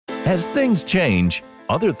As things change,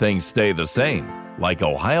 other things stay the same, like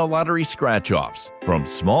Ohio Lottery scratch-offs. From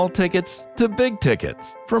small tickets to big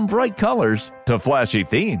tickets, from bright colors to flashy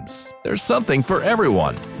themes. There's something for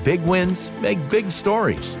everyone. Big wins make big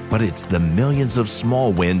stories, but it's the millions of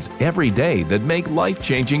small wins every day that make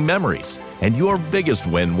life-changing memories. And your biggest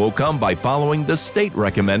win will come by following the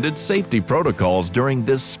state-recommended safety protocols during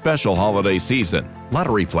this special holiday season.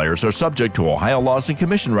 Lottery players are subject to Ohio laws and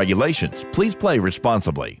commission regulations. Please play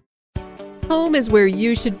responsibly. Home is where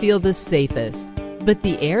you should feel the safest, but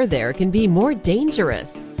the air there can be more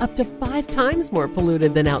dangerous, up to 5 times more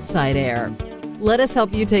polluted than outside air. Let us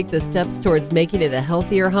help you take the steps towards making it a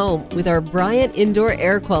healthier home with our Bryant Indoor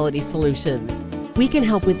Air Quality Solutions. We can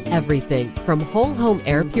help with everything from whole home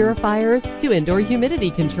air purifiers to indoor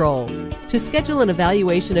humidity control. To schedule an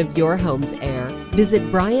evaluation of your home's air,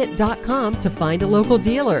 visit Bryant.com to find a local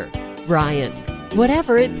dealer. Bryant,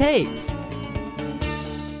 whatever it takes.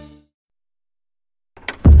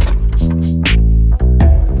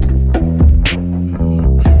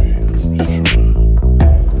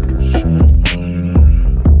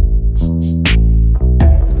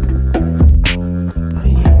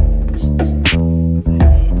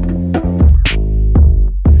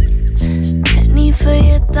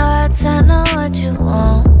 I know what you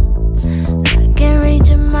want. I can read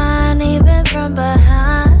your mind even from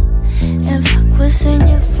behind. And fuck what's in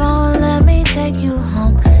your phone, let me take you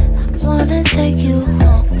home. I wanna take you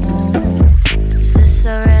home. It's just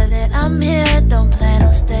so rare that I'm here, don't plan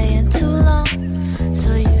on staying too long.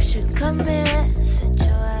 So you should come here, sit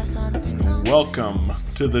your ass on the stone. Welcome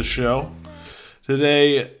to the show.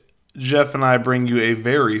 Today, Jeff and I bring you a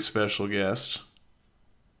very special guest.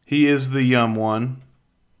 He is the Yum One.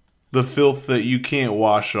 The filth that you can't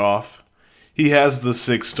wash off. He has the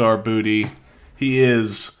 6-star booty. He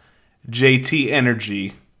is JT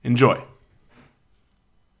Energy. Enjoy.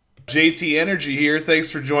 JT Energy here. Thanks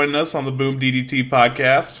for joining us on the Boom DDT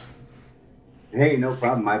podcast. Hey, no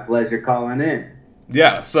problem. My pleasure calling in.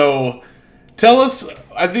 Yeah, so tell us,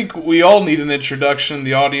 I think we all need an introduction,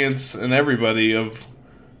 the audience and everybody, of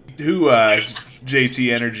who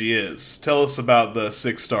JT Energy is. Tell us about the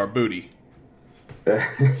 6-star booty.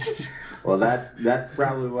 Well, that's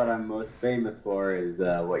probably what I'm most famous for is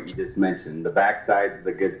what you just mentioned. The backside's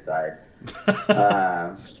the good side.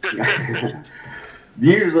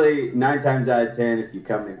 Usually, 9 times out of 10, if you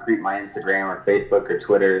come and creep my Instagram or Facebook or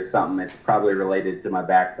Twitter or something, it's probably related to my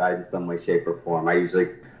backside in some way, shape, or form. I usually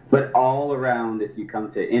put all around, if you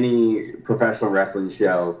come to any professional wrestling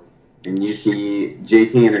show and you see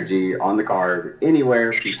JT Energy on the card,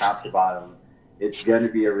 anywhere from top to bottom, it's going to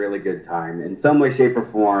be a really good time. In some way, shape, or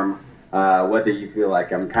form, whether you feel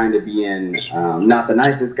like I'm kind of being not the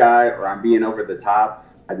nicest guy or I'm being over the top,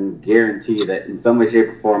 I can guarantee that in some way, shape,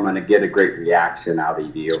 or form, I'm going to get a great reaction out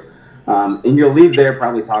of you. And you'll leave there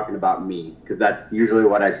probably talking about me, because that's usually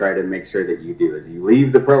what I try to make sure that you do, is you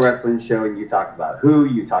leave the pro wrestling show and you talk about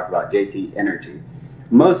you talk about JT Energy.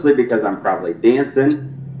 Mostly because I'm probably dancing,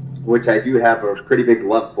 which I do have a pretty big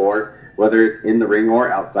love for, whether it's in the ring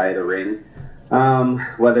or outside of the ring.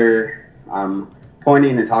 Whether I'm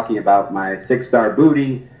pointing and talking about my 6-star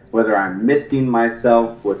booty, whether I'm misting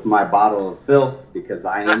myself with my bottle of filth, because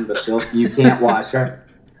I am the filth you can't wash.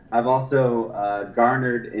 I've also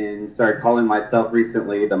garnered and started calling myself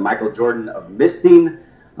recently the Michael Jordan of misting,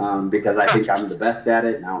 because I think I'm the best at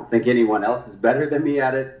it, and I don't think anyone else is better than me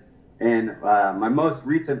at it. And my most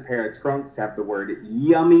recent pair of trunks have the word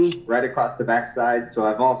yummy right across the backside, so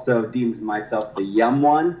I've also deemed myself the Yum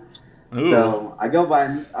One. Ooh. So I go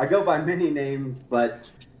by many names, but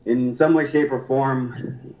in some way, shape, or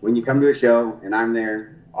form, when you come to a show and I'm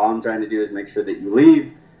there, all I'm trying to do is make sure that you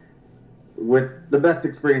leave with the best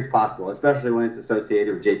experience possible, especially when it's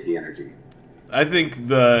associated with JT Energy. I think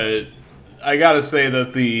I gotta say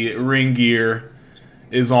that the ring gear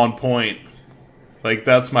is on point. Like,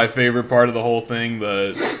 that's my favorite part of the whole thing.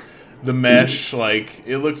 The mesh, like,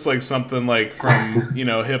 it looks like something like from,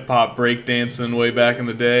 hip hop breakdancing way back in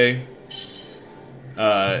the day.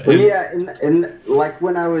 And like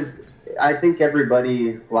when I think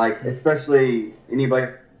everybody, like, especially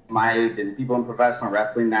anybody my age and people in professional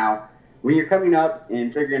wrestling now, when you're coming up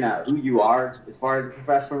and figuring out who you are as far as a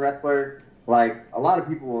professional wrestler, like, a lot of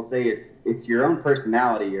people will say it's your own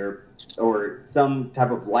personality or some type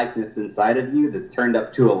of likeness inside of you that's turned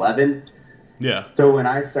up to 11. Yeah. So when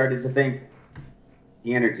I started to think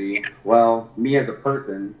the energy, well, me as a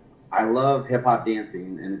person, I love hip-hop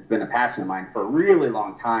dancing, and it's been a passion of mine for a really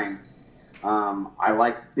long time. I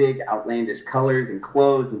like big, outlandish colors and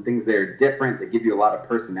clothes and things that are different, that give you a lot of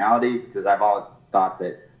personality, because I've always thought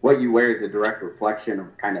that what you wear is a direct reflection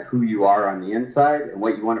of kind of who you are on the inside and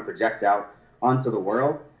what you want to project out onto the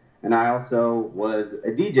world. And I also was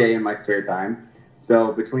a DJ in my spare time.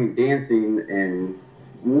 So between dancing and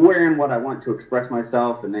wearing what I want to express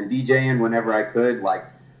myself and then DJing whenever I could, like,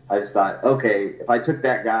 I just thought, okay, if I took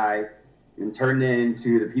that guy and turned it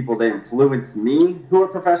into the people that influenced me who are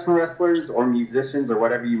professional wrestlers or musicians or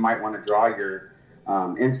whatever you might want to draw your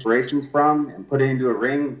inspirations from and put it into a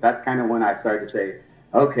ring, that's kind of when I started to say,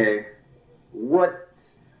 okay,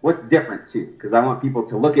 what's different too? Because I want people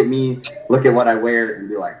to look at me, look at what I wear, and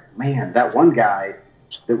be like, man, that one guy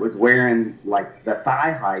that was wearing like the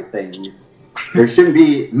thigh-high things, there shouldn't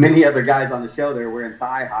be many other guys on the show that are wearing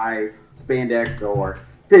thigh-high spandex or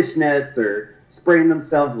fishnets or spraying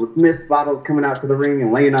themselves with mist bottles coming out to the ring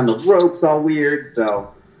and laying on the ropes all weird.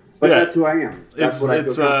 So, but that's who I am. That's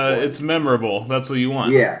it's memorable. That's what you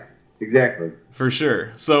want. Yeah, exactly. For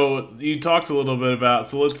sure. So you talked a little bit about.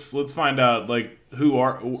 So let's find out like who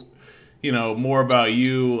are, more about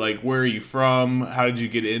you. Like where are you from? How did you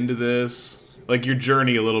get into this? Like your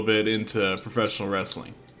journey a little bit into professional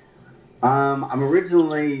wrestling. I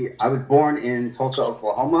was born in Tulsa,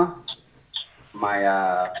 Oklahoma.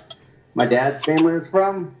 My dad's family is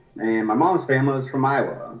from, and my mom's family is from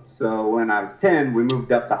Iowa. So when I was 10, we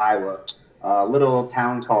moved up to Iowa, a little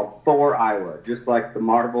town called Thor, Iowa, just like the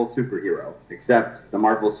Marvel superhero, except the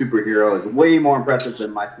Marvel superhero is way more impressive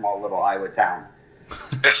than my small little Iowa town.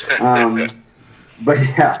 But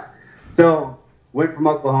yeah, so went from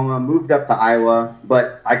Oklahoma, moved up to Iowa,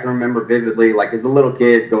 but I can remember vividly, like as a little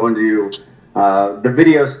kid, going to the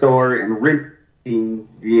video store and renting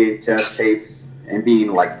VHS tapes and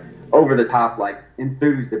being like over the top, like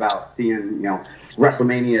enthused about seeing,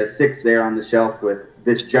 WrestleMania 6 there on the shelf with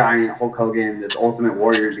this giant Hulk Hogan, this Ultimate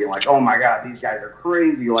Warrior, and being like, oh my God, these guys are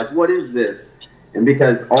crazy. Like, what is this? And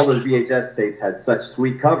because all those VHS tapes had such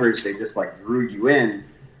sweet covers, they just like drew you in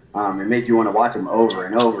and made you want to watch them over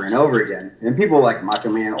and over and over again. And people like Macho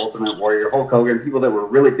Man, Ultimate Warrior, Hulk Hogan, people that were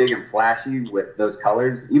really big and flashy with those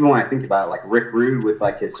colors. Even when I think about it, like Rick Rude with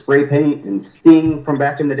like his spray paint and Sting from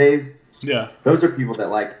back in the days. Yeah. Those are people that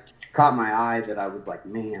like caught my eye that I was like,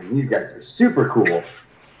 man, these guys are super cool.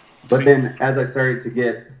 But then as I started to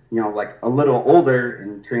get, like a little older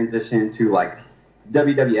and transition to like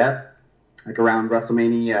WWF, like around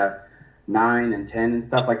WrestleMania 9 and 10 and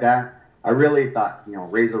stuff like that, I really thought,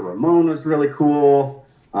 Razor Ramon was really cool.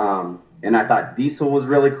 And I thought Diesel was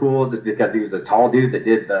really cool just because he was a tall dude that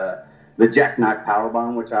did the jackknife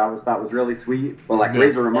powerbomb, which I always thought was really sweet. But like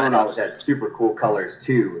Razor Ramon always had super cool colors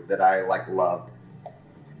too that I like loved.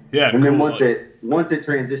 Yeah. And then once it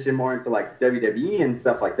transitioned more into like WWE and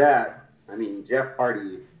stuff like that, I mean, Jeff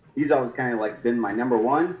Hardy, he's always kind of like been my number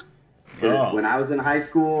one. Because when I was in high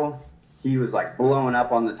school, he was like blowing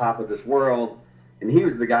up on the top of this world. And he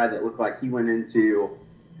was the guy that looked like he went into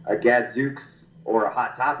a Gadzooks or a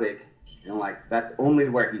Hot Topic, and like that's only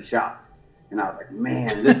where he shopped. And I was like, man,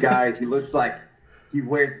 this guy, he looks like he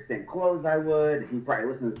wears the same clothes I would. He probably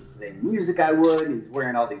listens to the same music I would. And he's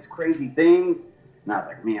wearing all these crazy things. And I was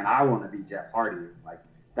like, man, I want to be Jeff Hardy. Like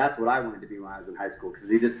that's what I wanted to be when I was in high school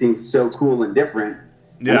because he just seemed so cool and different.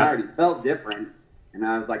 Yeah. And I already felt different. And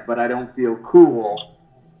I was like, but I don't feel cool.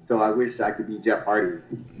 So I wish I could be Jeff Hardy.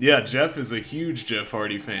 Yeah, Jeff is a huge Jeff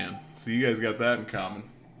Hardy fan. So you guys got that in common.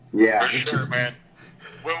 Yeah. For sure, man.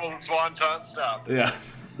 Wimbledon Swanton stop. Yeah.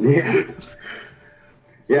 Yeah.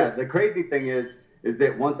 Yeah, the crazy thing is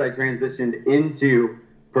that once I transitioned into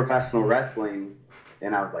professional wrestling,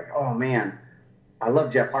 and I was like, oh, man, I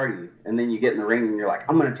love Jeff Hardy. And then you get in the ring and you're like,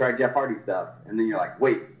 I'm going to try Jeff Hardy stuff. And then you're like,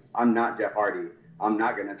 wait, I'm not Jeff Hardy. I'm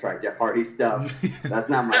not going to try Jeff Hardy stuff. That's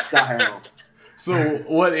not my style. So,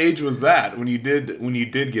 what age was that when you did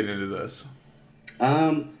get into this?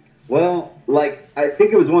 Well, like I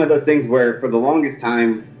think it was one of those things where for the longest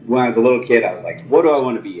time when I was a little kid, I was like, what do I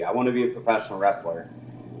want to be? I want to be a professional wrestler.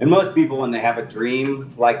 And most people, when they have a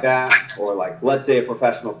dream like that, or like let's say a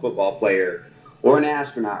professional football player or an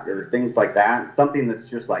astronaut or things like that, something that's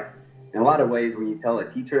just like in a lot of ways when you tell a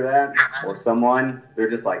teacher that or someone, they're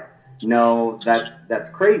just like, no, that's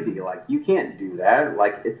crazy. Like, you can't do that.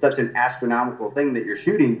 Like, it's such an astronomical thing that you're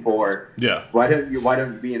shooting for. Yeah. Why don't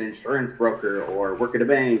you be an insurance broker or work at a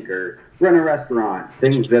bank or run a restaurant?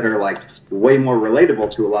 Things that are, like, way more relatable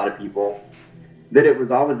to a lot of people. That it was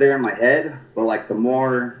always there in my head. But, like, the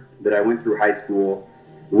more that I went through high school,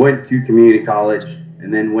 went to community college,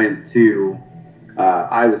 and then went to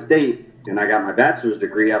Iowa State, and I got my bachelor's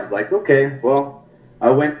degree, I was like, okay, well, I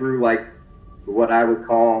went through, like, what I would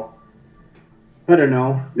call, I don't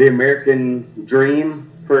know, the American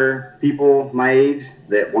dream for people my age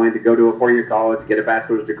that wanted to go to a 4-year college, get a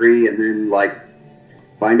bachelor's degree, and then like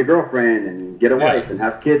find a girlfriend and get a wife and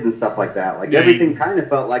have kids and stuff like that. Like everything kind of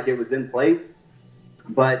felt like it was in place,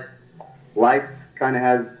 but life kind of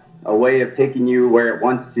has a way of taking you where it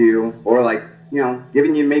wants to, or like, you know,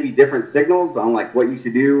 giving you maybe different signals on like what you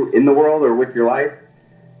should do in the world or with your life.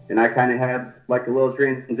 And I kind of had like a little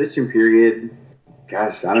transition period,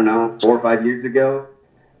 gosh, I don't know, 4 or 5 years ago,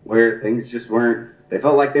 where things just they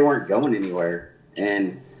felt like they weren't going anywhere.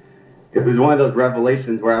 And it was one of those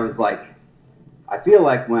revelations where I was like, I feel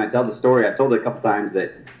like when I tell the story, I've told it a couple times,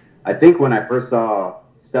 that I think when I first saw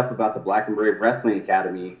stuff about the Black and Brave Wrestling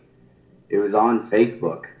Academy, it was on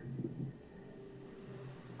Facebook.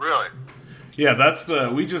 Really? Yeah,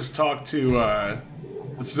 we just talked to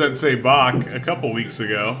Sensei Bock a couple weeks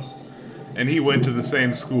ago, and he went to the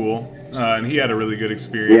same school, and he had a really good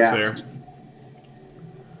experience there.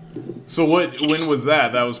 So when was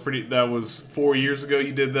that? That was 4 years ago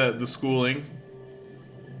you did the schooling?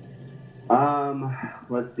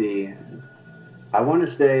 Let's see. I want to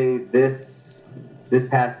say this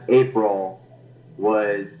past April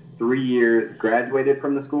was 3 years graduated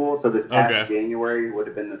from the school. So this past January would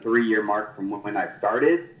have been the 3-year mark from when I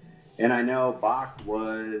started. And I know Bach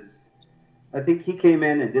I think he came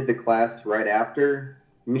in and did the class right after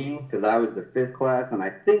me, because I was the 5th class, and I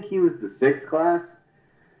think he was the 6th class.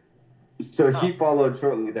 So he followed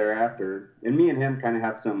shortly thereafter. And me and him kind of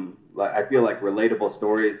have some, I feel like, relatable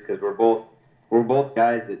stories, because we're both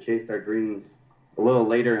guys that chased our dreams a little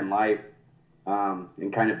later in life,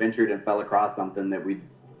 and kind of ventured and fell across something that we'd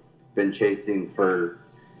been chasing for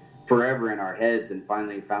forever in our heads, and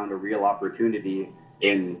finally found a real opportunity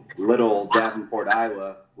in little Davenport,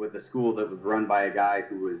 Iowa, with a school that was run by a guy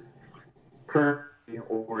who was currently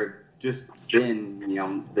or just been,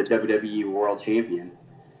 the WWE World Champion.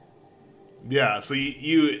 Yeah, so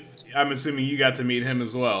I'm assuming you got to meet him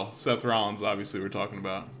as well. Seth Rollins, obviously, we're talking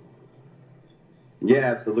about.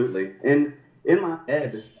 Yeah, absolutely. And in my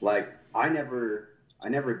head, I never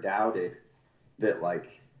doubted that,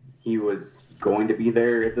 he was going to be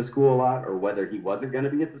there at the school a lot, or whether he wasn't going to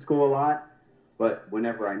be at the school a lot. But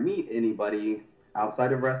whenever I meet anybody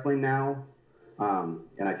outside of wrestling now,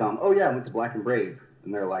 and I tell them, oh, yeah, I went to Black and Brave.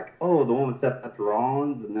 And they're like, oh, the one with Seth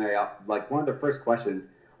Rollins? And they one of their first questions,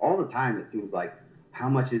 all the time, it seems like, how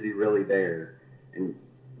much is he really there? And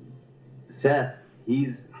Seth,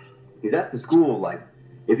 he's at the school,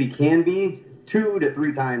 if he can be, 2 to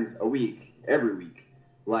 3 times a week, every week.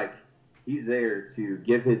 He's there to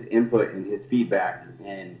give his input and his feedback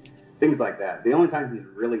and things like that. The only time he's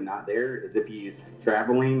really not there is if he's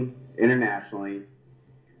traveling internationally,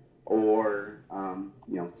 or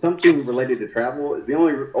something related to travel is the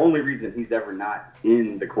only reason he's ever not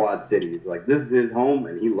in the Quad Cities. This is his home,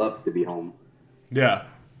 and he loves to be home. Yeah.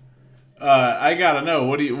 I gotta know,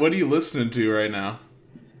 what are you listening to right now?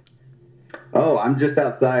 Oh, I'm just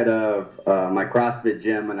outside of my CrossFit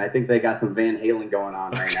gym, and I think they got some Van Halen going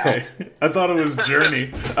on right now. I thought it was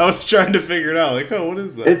Journey. I was trying to figure it out. What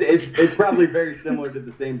is that? It's probably very similar to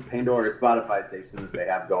the same Pandora Spotify station that they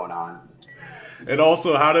have going on. And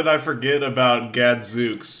also, how did I forget about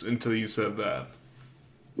Gadzooks until you said that?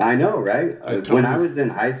 I know, right? When I was in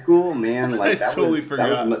high school, man,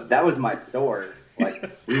 forgot. That was my store.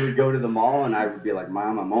 We would go to the mall, and I would be like,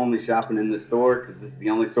 Mom, I'm only shopping in this store because this is the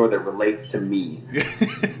only store that relates to me.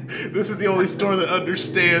 This is the only store that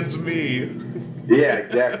understands me. Yeah,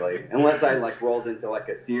 exactly. Unless I rolled into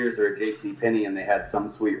a Sears or a JCPenney and they had some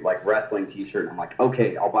sweet wrestling t-shirt, and I'm like,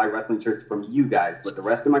 okay, I'll buy wrestling shirts from you guys, but the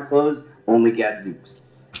rest of my clothes, only Gadzooks.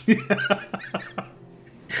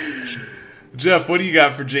 Jeff, what do you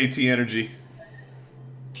got for JT Energy?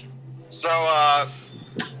 So,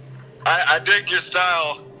 I dig your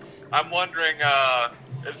style. I'm wondering,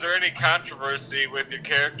 is there any controversy with your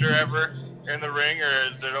character ever in the ring,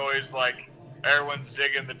 or is it always everyone's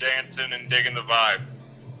digging the dancing and digging the vibe?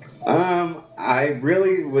 I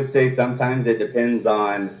really would say sometimes it depends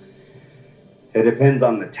on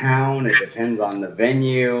the town, it depends on the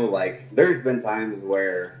venue. There's been times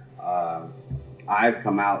where I've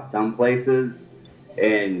come out some places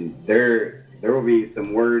and there will be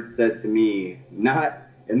some words said to me, not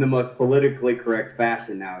in the most politically correct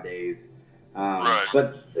fashion nowadays. Right.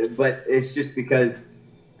 But it's just because,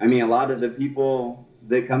 a lot of the people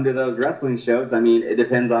that come to those wrestling shows, it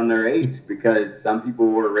depends on their age, because some people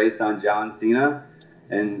were raised on John Cena,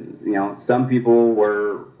 and, some people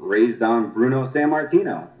were raised on Bruno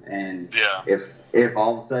Sammartino. And if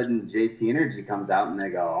all of a sudden JT Energy comes out and they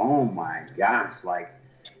go, oh my gosh,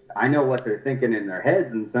 I know what they're thinking in their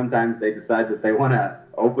heads, and sometimes they decide that they want to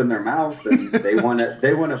open their mouth and they want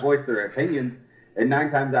to voice their opinions. And 9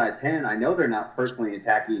 times out of 10, I know they're not personally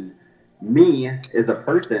attacking me as a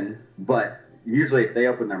person, but usually if they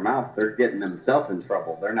open their mouth, they're getting themselves in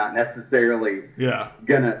trouble. They're not necessarily I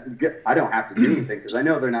don't have to do anything because I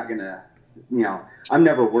know they're not gonna, I'm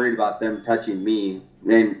never worried about them touching me.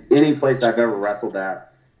 In any place I've ever wrestled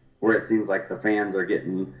at where it seems like the fans are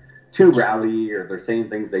getting too rowdy or they're saying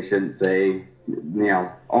things they shouldn't say,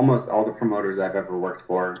 almost all the promoters I've ever worked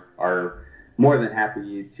for are more than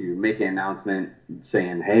happy to make an announcement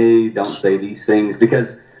saying, hey, don't say these things,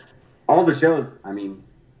 because all the shows,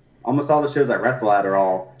 almost all the shows I wrestle at are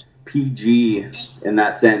all PG in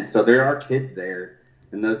that sense. So there are kids there,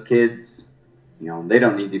 and those kids, they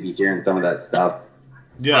don't need to be hearing some of that stuff.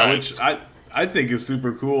 Yeah, which I think is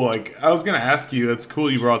super cool. Like, I was going to ask you, that's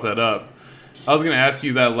cool you brought that up. I was going to ask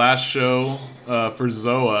you, that last show for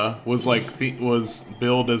Zoa was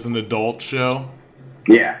billed as an adult show.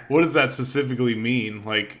 Yeah. What does that specifically mean?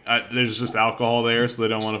 Like, there's just alcohol there, so they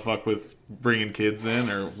don't want to fuck with bringing kids in,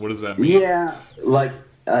 or what does that mean? Yeah,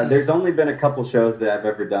 there's only been a couple shows that I've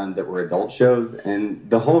ever done that were adult shows, and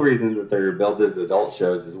the whole reason that they're billed as adult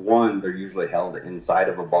shows is, one, they're usually held inside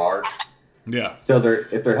of a bar. Yeah. So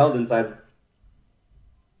if they're held inside,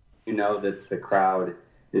 that the crowd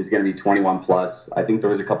is going to be 21 plus. I think there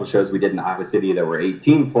was a couple shows we did in Iowa City that were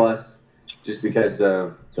 18 plus, just because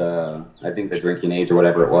of the drinking age or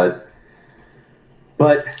whatever it was.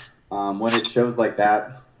 But when it shows like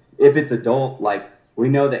that, if it's adult, we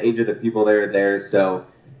know the age of the people that are there. So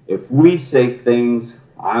if we say things,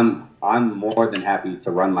 I'm more than happy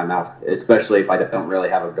to run my mouth, especially if I don't really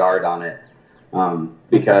have a guard on it.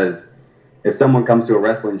 Because if someone comes to a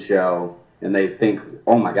wrestling show and they think,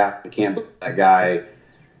 oh my God, I can't believe that guy,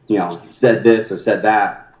 said this or said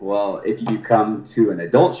that. Well, if you come to an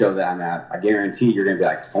adult show that I'm at, I guarantee you're going to be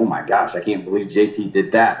like, oh my gosh, I can't believe JT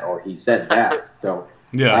did that or he said that. So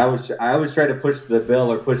yeah, I always try to push the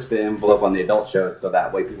bill or push the envelope on the adult shows so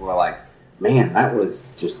that way people are like, man, that was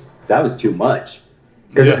too much.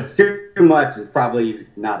 Because if it's too much, it's probably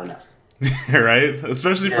not enough. Right?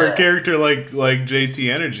 Especially for a character like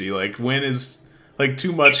JT Energy. Like, when is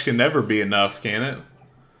too much can never be enough, can it?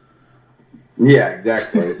 Yeah,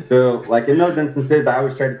 exactly. So, in those instances, I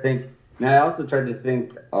always try to think, and I also try to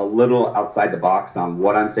think a little outside the box on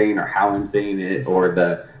what I'm saying or how I'm saying it or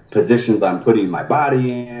the positions I'm putting my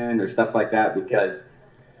body in or stuff like that, because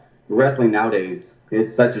wrestling nowadays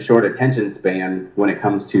is such a short attention span when it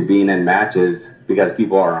comes to being in matches, because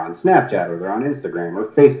people are on Snapchat or they're on Instagram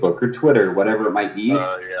or Facebook or Twitter, whatever it might be.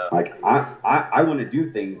 Yeah. I want to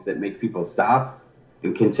do things that make people stop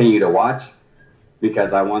and continue to watch,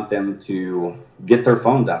 because I want them to get their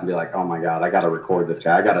phones out and be like, oh my God, I got to record this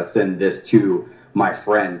guy. I got to send this to my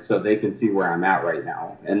friend so they can see where I'm at right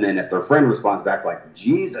now. And then if their friend responds back like,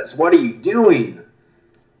 Jesus, what are you doing?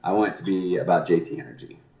 I want it to be about JT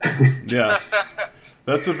Energy. Yeah.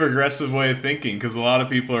 That's a progressive way of thinking, because a lot of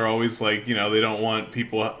people are always they don't want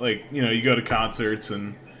people, you go to concerts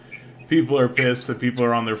and people are pissed that people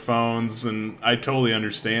are on their phones, and I totally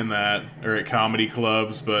understand that, or at comedy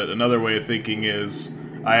clubs, but another way of thinking is,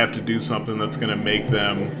 I have to do something that's going to make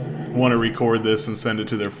them want to record this and send it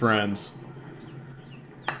to their friends.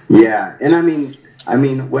 Yeah, and I mean,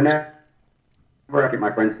 whenever I get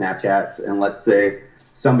my friend's Snapchats, and let's say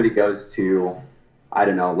somebody goes to, I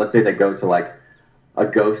don't know, let's say they go to a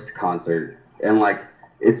Ghost concert, and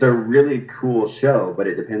it's a really cool show, but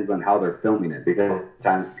it depends on how they're filming it, because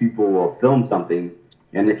sometimes people will film something,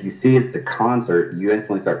 and if you see it's a concert, you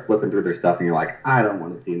instantly start flipping through their stuff, and you're like, I don't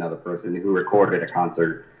want to see another person who recorded a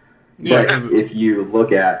concert. Yeah, but if you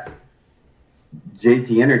look at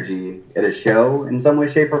JT Energy at a show in some way,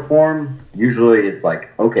 shape, or form, usually it's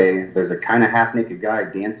okay, there's a kind of half-naked guy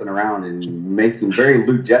dancing around and making very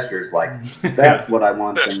lewd gestures. That's what I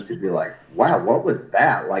want them to be like, wow, what was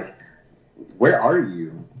that? Where are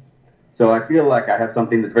you? So I feel like I have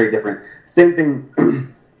something that's very different. Same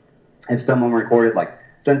thing if someone recorded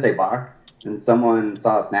Sensei Bock and someone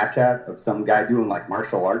saw a Snapchat of some guy doing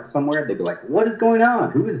martial arts somewhere, they'd be like, what is going on?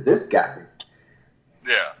 Who is this guy?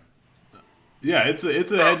 Yeah. Yeah, it's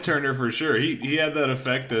a head turner for sure. He had that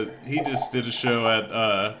effect that he just did a show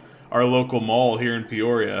at our local mall here in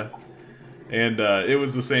Peoria. And it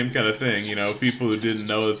was the same kind of thing, people who didn't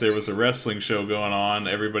know that there was a wrestling show going on,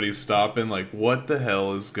 everybody's stopping, what the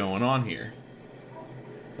hell is going on here?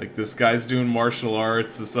 This guy's doing martial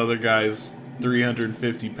arts, this other guy's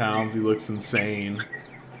 350 pounds, he looks insane.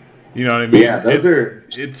 You know what I mean? Yeah,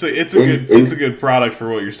 it's a good product for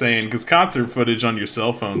what you're saying, because concert footage on your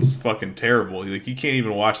cell phone's fucking terrible. You can't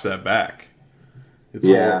even watch that back.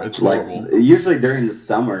 It's horrible. Usually during the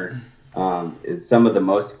summer, is some of the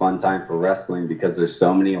most fun time for wrestling, because there's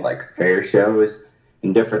so many fair shows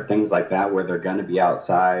and different things like that where they're going to be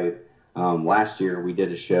outside Last year we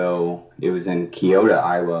did a show. It was in Kyoto,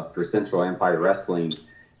 Iowa for Central Empire Wrestling,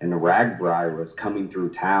 and the Ragbri was coming through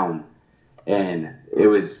town. And it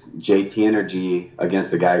was JT Energy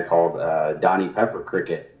against a guy called Donnie Pepper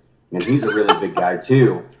Cricket. And he's a really big guy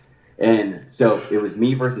too. And so it was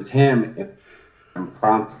me versus him in a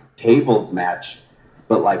prompt tables match.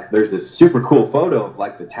 But like there's this super cool photo of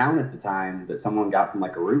like the town at the time that someone got from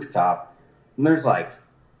like a rooftop. And there's like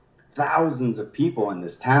thousands of people in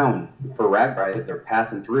this town for Ragbri that they're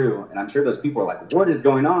passing through. And I'm sure those people are like, what is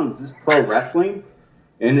going on? Is this pro wrestling?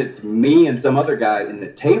 And it's me and some other guy in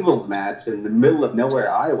the tables match in the middle of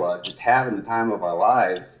nowhere, Iowa, just having the time of our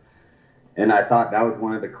lives. And I thought that was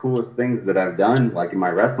one of the coolest things that I've done, like in my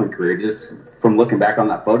wrestling career, just from looking back on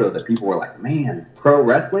that photo, that people were like, man, pro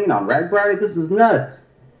wrestling on Ragbri? This is nuts.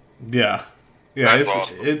 Yeah. Yeah,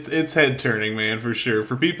 it's head turning, man, for sure.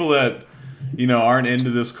 For people that, you know, aren't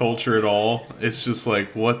into this culture at all, it's just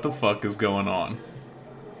like, what the fuck is going on?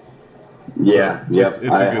 Yeah, so yep. It's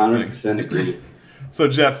a I good 100% thing. agree. So,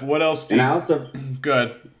 Jeff, what else do you... And I also... Go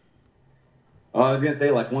ahead. Oh, I was going to say,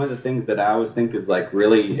 like, one of the things that I always think is, like,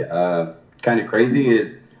 really kind of crazy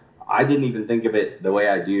is I didn't even think of it the way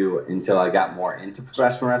I do until I got more into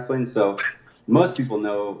professional wrestling. So most people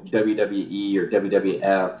know WWE or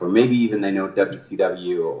WWF, or maybe even they know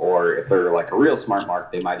WCW, or if they're, like, a real smart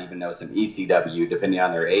mark, they might even know some ECW, depending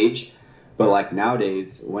on their age. But, like,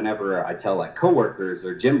 nowadays, whenever I tell, like, coworkers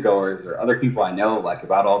or gym goers or other people I know, like,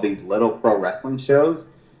 about all these little pro wrestling shows,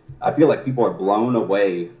 I feel like people are blown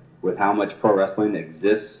away with how much pro wrestling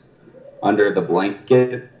exists under the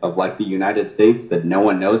blanket of, like, the United States that no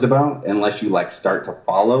one knows about unless you, like, start to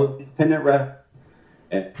follow independent wrestling.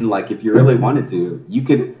 And, like, if you really wanted to, you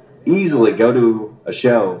could easily go to a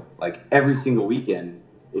show, like, every single weekend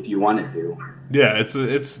if you wanted to. Yeah, it's a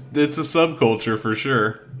subculture for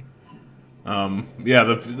sure. Yeah,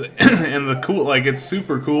 the cool, like, it's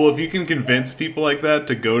super cool if you can convince people like that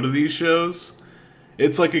to go to these shows.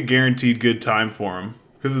 It's like a guaranteed good time for them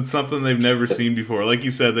because it's something they've never seen before. Like you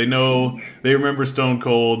said, they remember Stone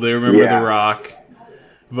Cold, they remember The Rock,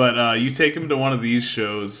 but you take them to one of these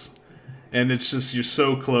shows, and it's just, you're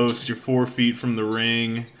so close, you're 4 feet from the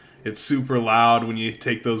ring. It's super loud when you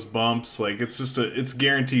take those bumps. Like, it's just it's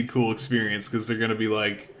guaranteed cool experience because they're gonna be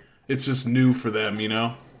like, it's just new for them, you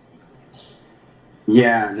know.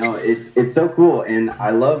 Yeah, no, it's so cool, and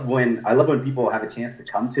I love when people have a chance to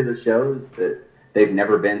come to the shows that they've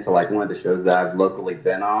never been to, like one of the shows that I've locally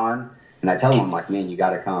been on, and I tell them, I'm like, man, you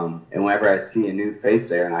got to come. And whenever I see a new face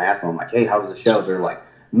there, and I ask them, I'm like, hey, how was the show? They're like,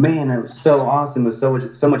 man, it was so awesome. It was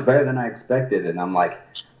so much better than I expected. And I'm like,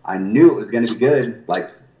 I knew it was going to be good. Like,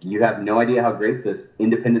 you have no idea how great this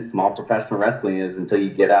independent, small professional wrestling is until you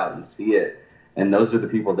get out and see it. And those are the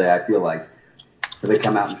people that I feel like they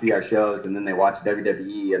come out and see our shows, and then they watch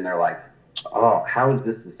WWE, and they're like, oh, how is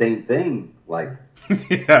this the same thing? Like,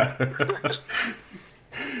 yeah,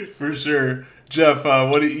 for sure. Jeff,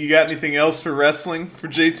 you got anything else for wrestling for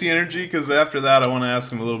JT Energy? Because after that, I want to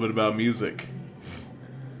ask him a little bit about music.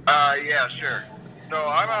 Yeah, sure. So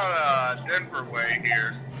I'm out Denver way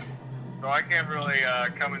here, so I can't really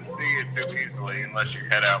come and see you too easily unless you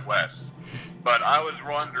head out west. But I was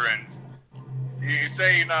wondering, you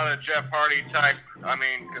say you're not a Jeff Hardy type. I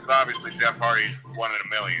mean, because obviously Jeff Hardy's 1 in a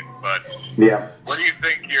million. But yeah, what do you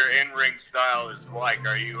think your in-ring style is like?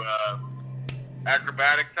 Are you a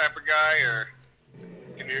acrobatic type of guy, or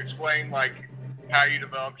can you explain like how you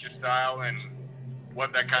developed your style and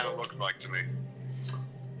what that kind of looks like to me?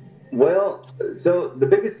 Well, so the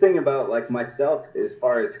biggest thing about like myself as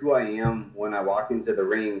far as who I am when I walk into the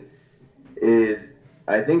ring is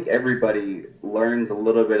I think everybody learns a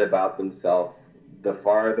little bit about themselves the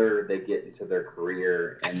farther they get into their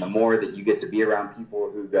career, and the more that you get to be around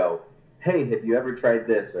people who go, hey, have you ever tried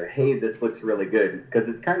this? Or, hey, this looks really good. Because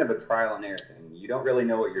it's kind of a trial and error thing. You don't really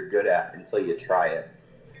know what you're good at until you try it.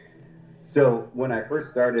 So when I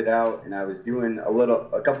first started out and I was doing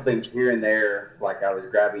a couple things here and there, like I was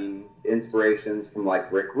grabbing inspirations from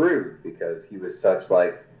like Rick Rude, because he was such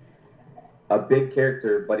like a big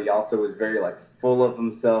character, but he also was very like full of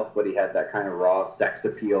himself, but he had that kind of raw sex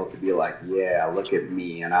appeal to be like, yeah, look at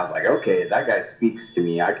me. And I was like, okay, that guy speaks to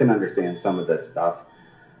me. I can understand some of this stuff.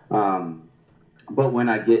 But when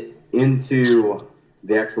I get into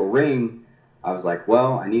the actual ring, I was like,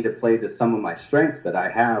 well, I need to play to some of my strengths that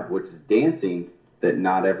I have, which is dancing, that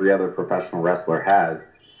not every other professional wrestler has.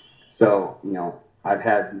 So, you know, I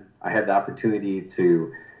had the opportunity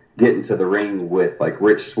to get into the ring with like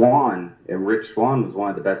Rich Swann, and Rich Swann was one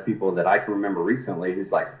of the best people that I can remember recently.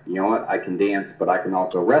 He's like, you know what, I can dance, but I can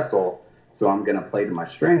also wrestle, so I'm going to play to my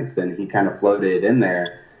strengths, and he kind of floated in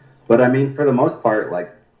there. But I mean, for the most part,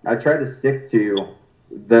 like I try to stick to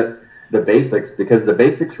the basics, because the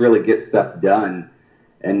basics really get stuff done.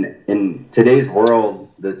 And in today's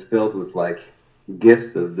world that's filled with like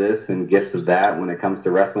gifts of this and gifts of that when it comes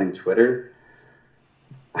to wrestling Twitter,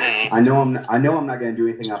 I know I'm not going to do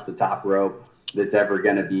anything off the top rope that's ever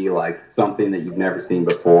going to be like something that you've never seen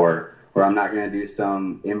before, or I'm not going to do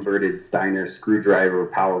some inverted Steiner screwdriver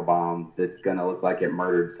power bomb that's going to look like it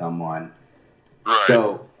murdered someone. Right.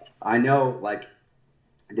 So I know, like,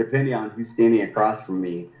 depending on who's standing across from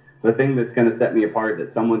me, the thing that's going to set me apart, that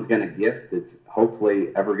someone's going to gift, that's hopefully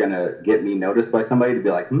ever going to get me noticed by somebody to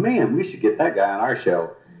be like, man, we should get that guy on our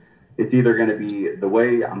show. It's either going to be the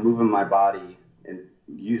way I'm moving my body and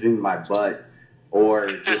using my butt, or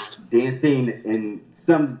just dancing in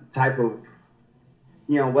some type of,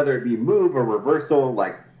 whether it be move or reversal.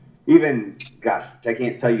 Like, even, gosh, I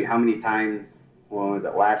can't tell you how many times, when was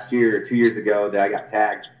it, last year or 2 years ago, that I got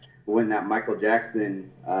tagged when that Michael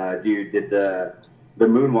Jackson dude did the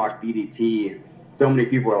moonwalk DDT. So many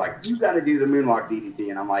people are like, you got to do the moonwalk DDT.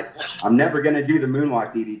 And I'm like, I'm never going to do the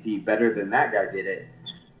moonwalk DDT better than that guy did it.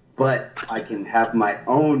 But I can have my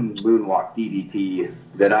own moonwalk DDT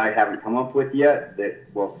that I haven't come up with yet that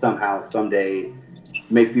will somehow, someday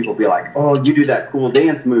make people be like, oh, you do that cool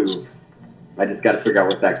dance move. I just got to figure out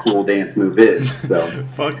what that cool dance move is. So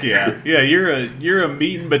fuck yeah. Yeah, you're a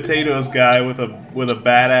meat and potatoes guy with a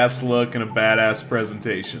badass look and a badass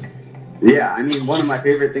presentation. Yeah, I mean, one of my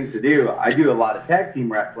favorite things to do, I do a lot of tag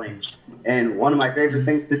team wrestling, and one of my favorite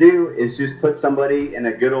things to do is just put somebody in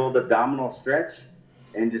a good old abdominal stretch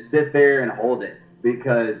and just sit there and hold it,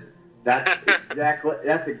 because that's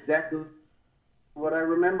exactly what I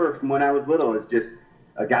remember from when I was little, is just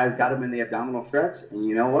a guy's got him in the abdominal stretch, and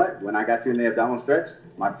you know what? When I got you in the abdominal stretch,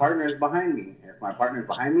 my partner is behind me. If my partner is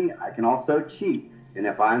behind me, I can also cheat. And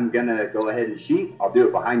if I'm going to go ahead and cheat, I'll do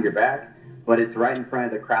it behind your back, but it's right in front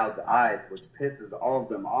of the crowd's eyes, which pisses all of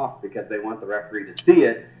them off because they want the referee to see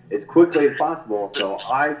it as quickly as possible, so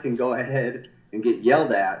I can go ahead and get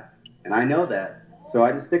yelled at, and I know that. So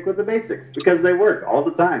I just stick with the basics because they work all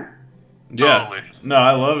the time. Yeah. Totally. No,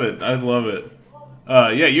 I love it.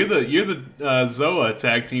 Yeah, you're the Zoa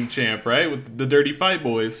tag team champ, right? With the Dirty Fight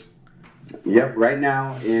Boys. Yep, right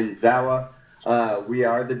now in Zawa, we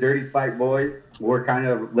are the Dirty Fight Boys. We're kind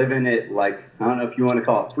of living it like, I don't know if you want to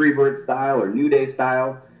call it Freebird style or New Day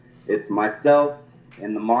style. It's myself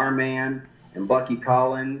and the Marman and Bucky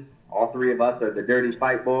Collins. All three of us are the Dirty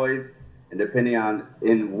Fight Boys. And depending on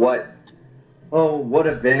in what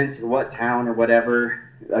event or what town or whatever,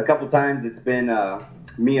 a couple times it's been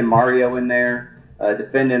me and Mario in there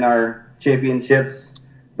defending our championships.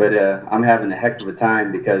 But I'm having a heck of a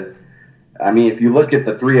time because, I mean, if you look at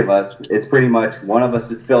the three of us, it's pretty much one of us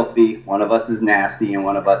is filthy, one of us is nasty, and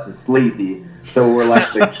one of us is sleazy. So we're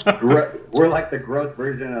like the gross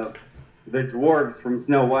version of the dwarves from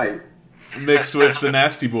Snow White, mixed with the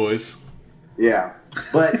Nasty Boys. Yeah,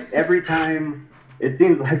 but it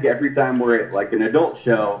seems like every time we're at like an adult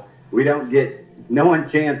show, no one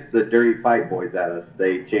chants the Dirty Fight Boys at us.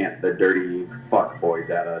 They chant the Dirty Fuck Boys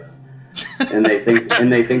at us, and they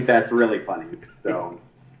think that's really funny. So.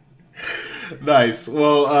 Nice.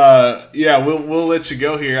 Well, yeah, we'll let you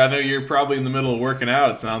go here. I know you're probably in the middle of working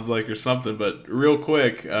out, it sounds like, or something, but real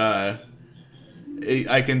quick, I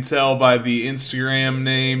can tell by the Instagram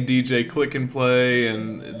name, DJ Click and Play,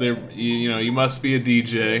 and there, you must be a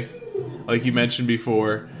DJ, like you mentioned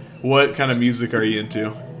before. What kind of music are you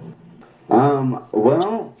into?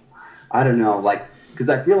 Well, I don't know, because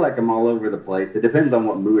I feel like I'm all over the place. It depends on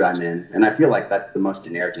what mood I'm in, and I feel like that's the most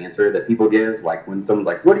generic answer that people give. Like when someone's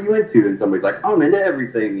like, "What are you into?" and somebody's like, "I'm into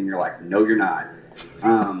everything," and you're like, "No, you're not."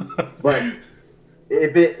 But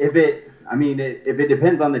if it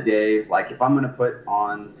depends on the day. Like if I'm gonna put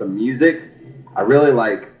on some music, I really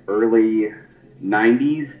like early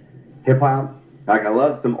 '90s hip hop. Like I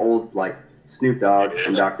love some old like Snoop Dogg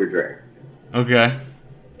and Dr. Dre. Okay.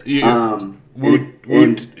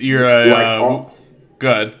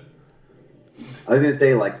 Good. I was gonna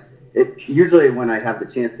say, usually when I have the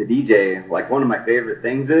chance to DJ, like one of my favorite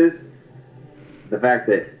things is the fact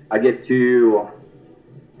that I get to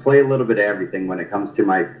play a little bit of everything when it comes to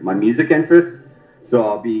my music interests. So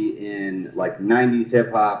I'll be in like 90s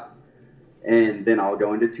hip hop, and then I'll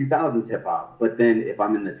go into 2000s hip hop. But then if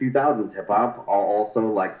I'm in the 2000s hip hop, I'll also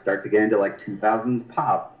like start to get into like 2000s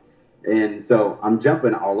pop. And so I'm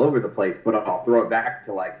jumping all over the place, but I'll throw it back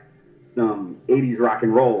to like some 80s rock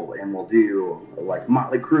and roll, and we'll do like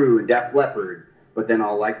Motley Crue and Def Leppard, but then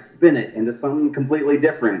I'll like spin it into something completely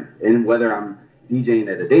different. And whether I'm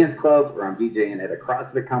DJing at a dance club or I'm DJing at a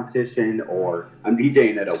CrossFit competition or I'm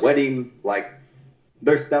DJing at a wedding, like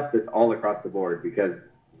there's stuff that's all across the board because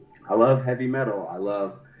I love heavy metal. I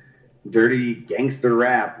love dirty gangster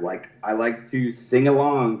rap. Like, I like to sing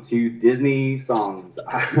along to Disney songs.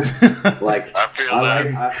 Like,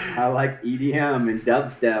 I like EDM and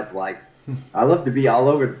dubstep. Like, I love to be all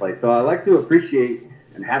over the place. So I like to appreciate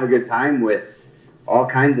and have a good time with all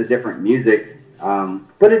kinds of different music.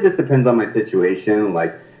 But it just depends on my situation.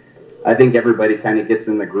 Like, I think everybody kind of gets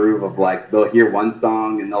in the groove of, like, they'll hear one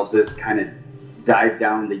song and they'll just kind of dive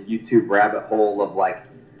down the YouTube rabbit hole of, like,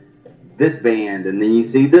 this band, and then you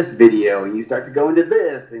see this video and you start to go into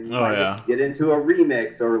this, and you get into a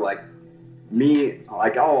remix, or like me,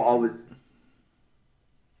 like I'll always,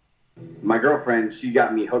 my girlfriend, she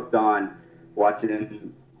got me hooked on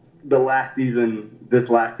watching this last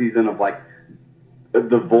season of like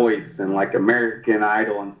The Voice and like American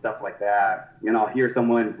Idol and stuff like that. And I'll hear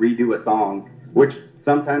someone redo a song, which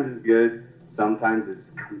sometimes is good, sometimes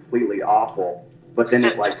is completely awful, but then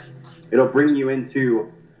it'll bring you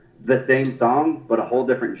into the same song, but a whole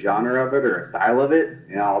different genre of it or a style of it.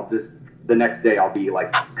 And I'll just, the next day I'll be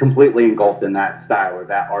like completely engulfed in that style or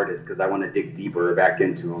that artist because I want to dig deeper back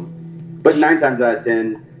into them. But 9 times out of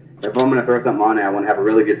 10, if I'm going to throw something on it, I want to have a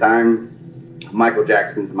really good time. Michael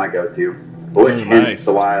Jackson's my go-to, which hence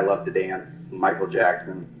why I love to dance. Michael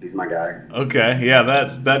Jackson, he's my guy. Okay, yeah,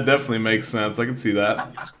 that definitely makes sense. I can see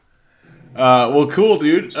that. Well, cool,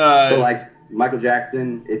 dude. So like Michael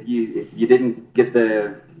Jackson, if you didn't get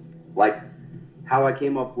the, like, how I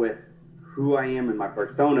came up with who I am and my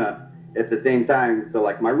persona at the same time. So,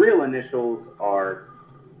 like, my real initials are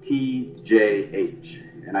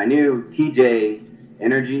TJH. And I knew TJ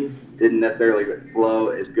energy didn't necessarily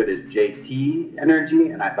flow as good as JT energy.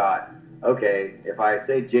 And I thought, okay, if I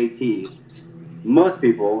say JT, most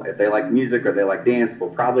people, if they like music or they like dance,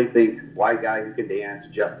 will probably think white guy who can dance,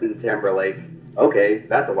 Justin Timberlake. Okay,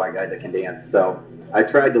 that's a white guy that can dance. So I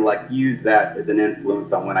tried to like use that as an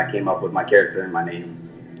influence on when I came up with my character and my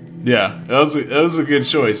name. Yeah, that was a good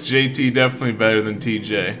choice. JT definitely better than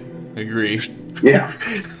TJ. Agree. Yeah.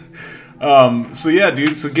 So yeah,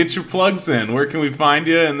 dude. So get your plugs in. Where can we find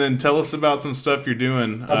you? And then tell us about some stuff you're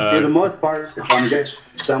doing. For the most part, if I'm getting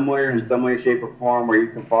somewhere in some way, shape, or form where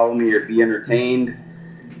you can follow me or be entertained,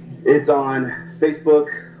 it's on Facebook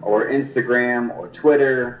or Instagram or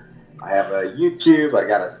Twitter. I have a YouTube, I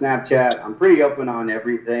got a Snapchat. I'm pretty open on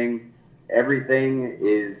everything. Everything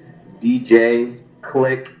is DJ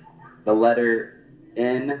Click, the letter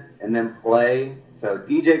N, and then play. So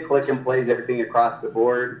DJ Click and plays everything across the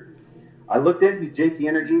board. I looked into JT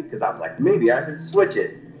Energy because I was like, maybe I should switch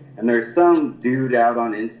it. And there's some dude out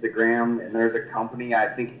on Instagram, and there's a company I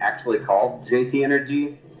think actually called JT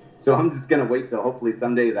Energy. So I'm just going to wait till hopefully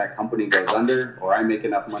someday that company goes under, or I make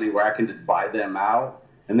enough money where I can just buy them out.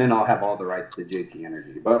 And then I'll have all the rights to JT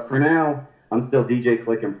Energy. But for now, I'm still DJ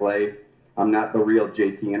Click and Play. I'm not the real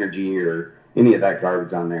JT Energy or any of that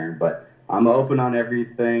garbage on there. But I'm open on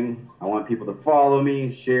everything. I want people to follow me,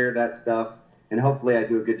 share that stuff. And hopefully I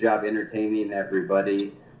do a good job entertaining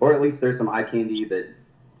everybody. Or at least there's some eye candy that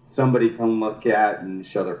somebody can look at and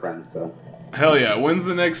show their friends. So hell yeah. When's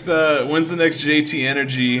the next JT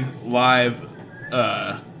Energy live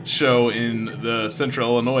show in the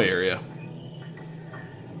Central Illinois area?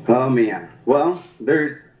 Oh, man. Well,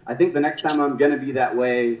 I think the next time I'm going to be that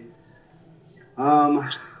way, I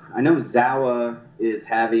know Zawa is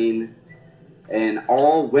having an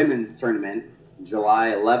all-women's tournament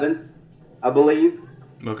July 11th, I believe.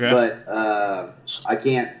 Okay. But I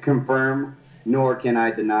can't confirm, nor can I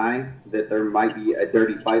deny that there might be a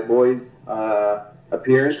Dirty Fight Boys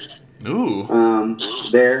appearance. Ooh.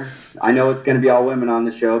 There. I know it's going to be all women on the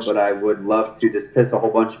show, but I would love to just piss a whole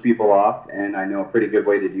bunch of people off, and I know a pretty good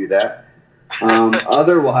way to do that.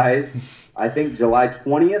 Otherwise, I think July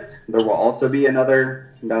 20th, there will also be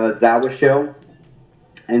another Zawa show,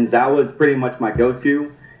 and Zawa is pretty much my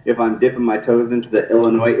go-to if I'm dipping my toes into the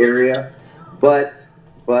Illinois area. But,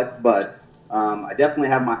 I definitely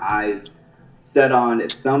have my eyes set on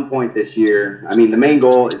at some point this year. I mean, the main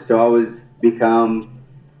goal is to always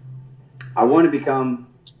I want to become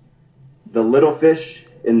the little fish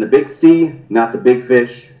in the big sea, not the big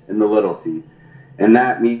fish in the little sea. And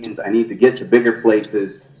that means I need to get to bigger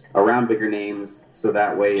places, around bigger names, so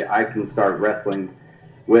that way I can start wrestling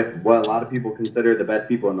with what a lot of people consider the best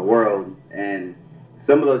people in the world. And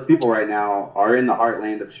some of those people right now are in the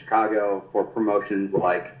heartland of Chicago for promotions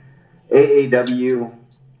like AAW,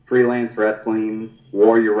 Freelance Wrestling,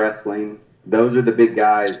 Warrior Wrestling. Those are the big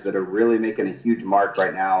guys that are really making a huge mark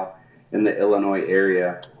right now in the Illinois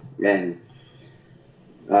area. And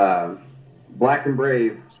Black and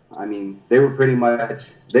Brave, I mean, they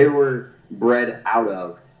were bred out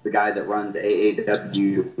of the guy that runs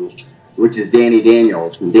AAW, which is Danny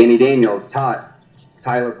Daniels. And Danny Daniels taught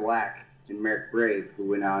Tyler Black and Merrick Brave, who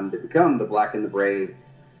went on to become the Black and the Brave.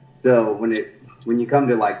 So when you come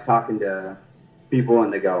to like talking to people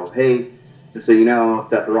and they go, hey, just so you know,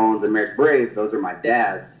 Seth Rollins and Merrick Brave, those are my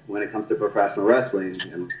dads when it comes to professional wrestling.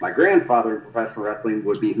 And my grandfather in professional wrestling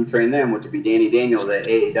would be who trained them, which would be Danny Daniels at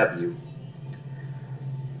AAW.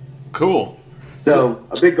 Cool. So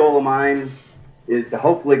a big goal of mine is to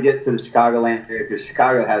hopefully get to the Chicagoland area, because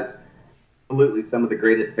Chicago has absolutely some of the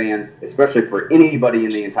greatest fans, especially for anybody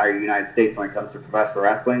in the entire United States when it comes to professional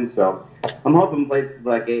wrestling. So I'm hoping places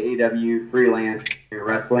like AAW, Freelance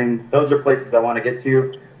Wrestling, those are places I want to get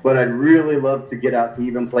to. But I'd really love to get out to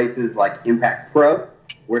even places like Impact Pro,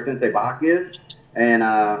 where Sensei Bock is. And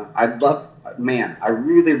I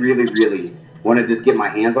really, really, really want to just get my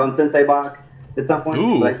hands on Sensei Bock at some point.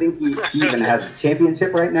 Ooh. So I think he even has a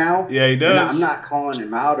championship right now. Yeah, he does. And I'm not calling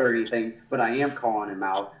him out or anything, but I am calling him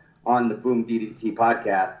out on the Boom DDT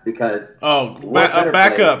podcast, because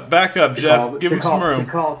back up, Jeff. Give him some room.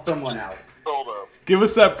 To call someone out. Hold up. Give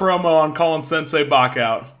us that promo on calling Sensei Bock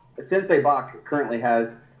out. Sensei Bock currently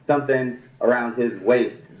has something around his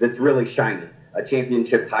waist that's really shiny, a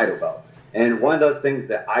championship title belt. And one of those things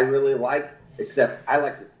that I really like, except I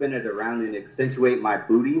like to spin it around and accentuate my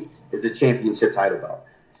booty, is a championship title belt.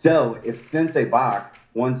 So if Sensei Bock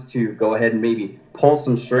wants to go ahead and maybe pull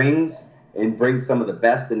some strings and bring some of the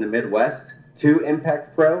best in the Midwest to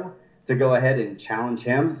Impact Pro to go ahead and challenge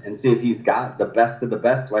him and see if he's got the best of the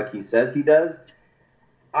best like he says he does,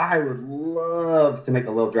 I would love to make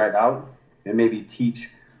a little drive out and maybe teach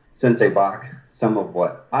Sensei Bock some of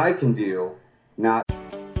what I can do.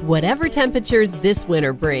 Whatever temperatures this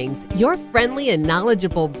winter brings, your friendly and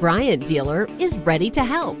knowledgeable Bryant dealer is ready to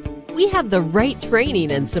help. We have the right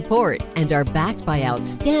training and support and are backed by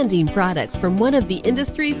outstanding products from one of the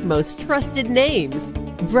industry's most trusted names,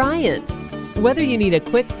 Bryant. Whether you need a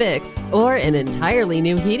quick fix or an entirely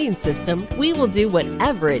new heating system, we will do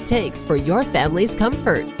whatever it takes for your family's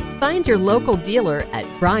comfort. Find your local dealer at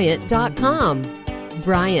Bryant.com.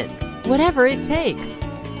 Bryant, whatever it takes.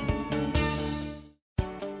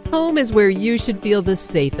 Home is where you should feel the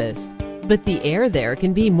safest, but the air there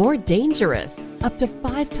can be more dangerous, up to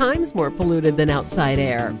 5 times more polluted than outside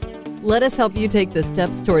air. Let us help you take the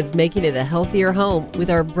steps towards making it a healthier home with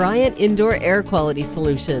our Bryant Indoor Air Quality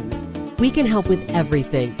Solutions. We can help with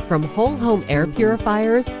everything from whole home air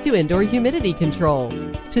purifiers to indoor humidity control.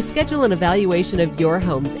 To schedule an evaluation of your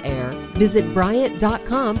home's air, visit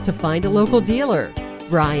Bryant.com to find a local dealer.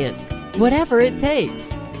 Bryant, whatever it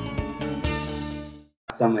takes.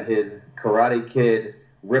 Some of his Karate Kid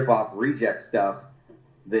rip-off reject stuff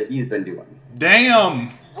that he's been doing.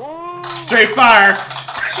 Damn! Straight fire!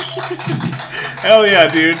 Hell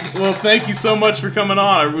yeah, dude. Well, thank you so much for coming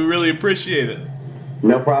on. We really appreciate it.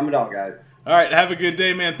 No problem at all, guys. All right, have a good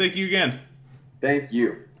day, man. Thank you again. Thank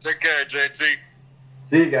you. Take care, JT.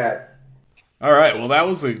 See you guys. All right, well, that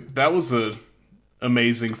was a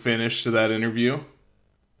amazing finish to that interview.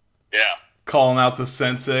 Yeah. Calling out the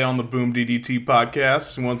Sensei on the Boom DDT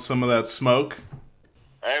podcast. You want some of that smoke?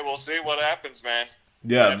 Hey, we'll see what happens, man.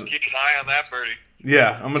 Yeah. Keep an eye on that birdie.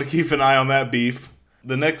 Yeah, I'm going to keep an eye on that beef.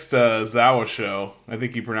 The next Zawa show, I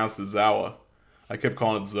think he pronounced it Zawa. I kept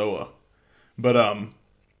calling it Zoa. But I'm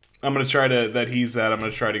going to try to, that he's at, I'm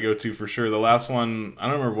going to try to go to for sure. The last one, I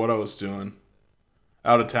don't remember what I was doing.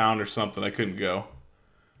 Out of town or something, I couldn't go.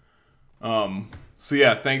 So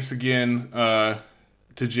yeah, thanks again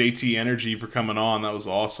to JT Energy for coming on. That was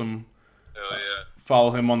awesome. Hell yeah.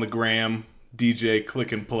 Follow him on the gram, DJ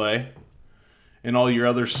Click and Play, and all your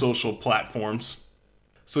other social platforms.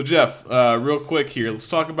 So Jeff, real quick here, let's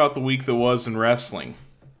talk about the week that was in wrestling.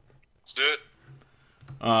 Let's do it.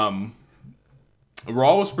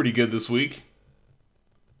 Raw was pretty good this week.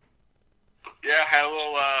 Yeah, had a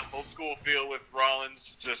little old school feel with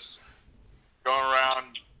Rollins just going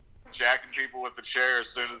around jacking people with the chair as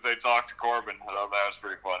soon as they talked to Corbin. I thought that was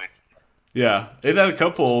pretty funny. Yeah, it had a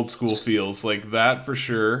couple old school feels like that for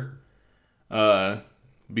sure.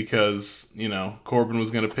 Because, you know, Corbin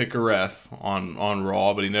was going to pick a ref on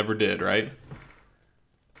Raw, but he never did, right?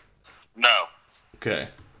 No. Okay.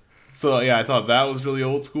 So, yeah, I thought that was really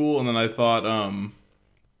old school, and then I thought,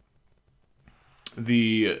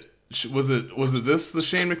 was it the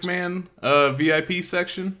Shane McMahon VIP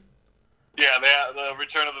section? Yeah, the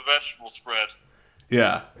return of the vegetable spread.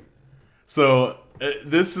 Yeah. So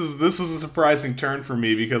this was a surprising turn for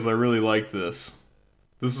me because I really liked this.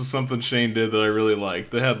 This is something Shane did that I really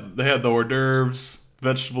liked. They had the hors d'oeuvres,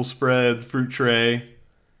 vegetable spread, fruit tray.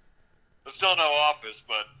 There's still no office,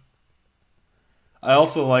 but I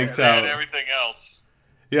also liked they how had everything else.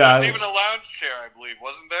 Yeah, There's even a lounge chair, I believe,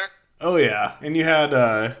 wasn't there? Oh yeah, and you had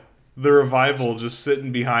the Revival just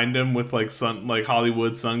sitting behind him with like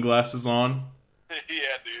Hollywood sunglasses on.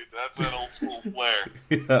 Yeah, dude, that's an old school flair.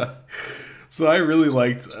 Yeah. So I really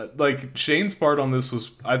liked Shane's part on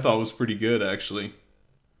this I thought was pretty good actually.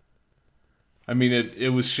 I mean it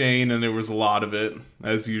was Shane and there was a lot of it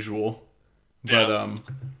as usual. But Yeah.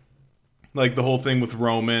 Like the whole thing with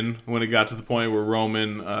Roman when it got to the point where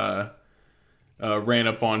Roman ran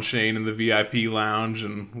up on Shane in the VIP lounge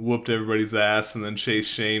and whooped everybody's ass and then chased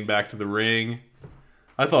Shane back to the ring.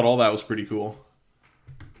 I thought all that was pretty cool.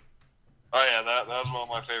 Oh yeah, that was one of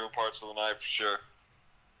my favorite parts of the night for sure.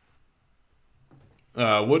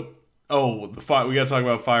 What? Oh, we got to talk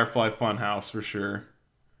about Firefly Funhouse for sure.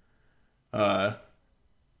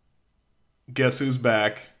 Guess who's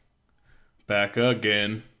back? Back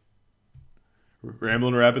again.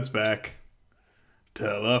 Ramblin' Rabbit's back.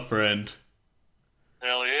 Tell a friend.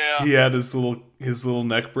 Hell yeah! He had his little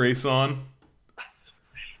neck brace on.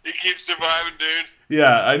 He keeps surviving, dude.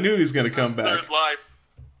 Yeah, I knew he was gonna come back. Third life.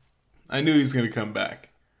 I knew he was gonna come back.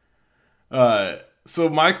 So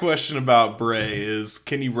my question about Bray is,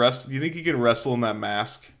 can you wrestle? Do you think he can wrestle in that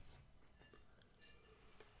mask?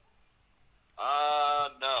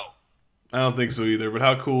 No. I don't think so either, but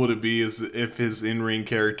how cool would it be is if his in-ring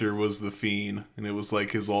character was the Fiend, and it was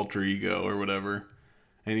like his alter ego or whatever,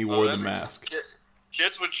 and he wore the mask.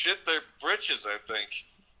 Kids would shit their britches, I think.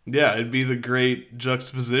 Yeah, it'd be the great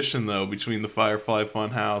juxtaposition, though, between the Firefly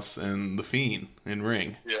Funhouse and the Fiend in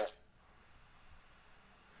ring. Yeah.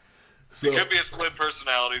 So, It could be a split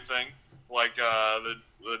personality thing, like the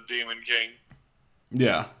Demon King.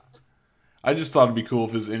 Yeah. I just thought it'd be cool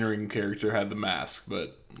if his in-ring character had the mask,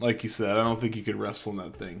 but like you said, I don't think he could wrestle in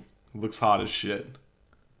that thing. It looks hot as shit.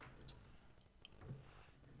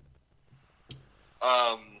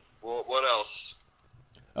 Well, what else?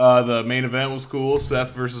 The main event was cool.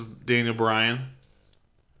 Seth versus Daniel Bryan.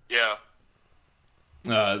 Yeah.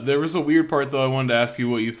 There was a weird part, though, I wanted to ask you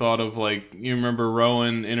what you thought of, like, you remember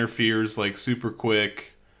Rowan interferes, like, super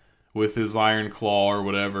quick with his Iron Claw or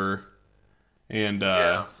whatever, and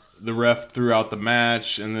the ref threw out the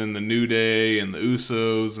match, and then the New Day and the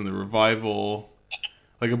Usos and the Revival,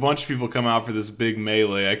 like, a bunch of people come out for this big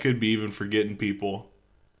melee. I could be even forgetting people.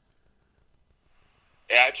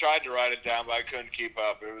 Yeah, I tried to write it down, but I couldn't keep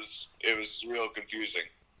up. It was real confusing.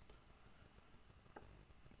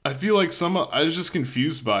 I feel like I was just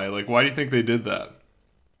confused by it. Like, why do you think they did that?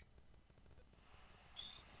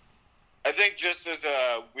 I think just as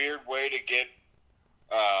a weird way to get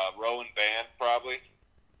Rowan banned, probably,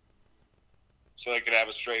 so they could have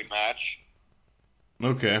a straight match.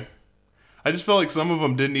 Okay. I just felt like some of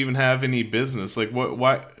them didn't even have any business. Like, what?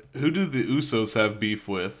 Why? Who do the Usos have beef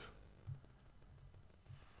with?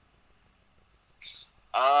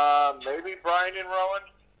 Maybe Bryan and Rowan.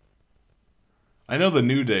 I know the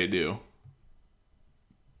New Day do.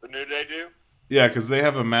 The New Day do? Yeah, because they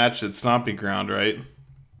have a match at Stomping Ground, right?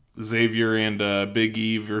 Xavier and Big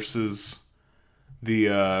E versus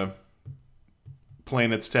the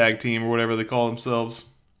Planets Tag Team or whatever they call themselves.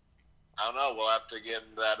 I don't know. We'll have to get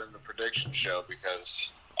into that in the prediction show because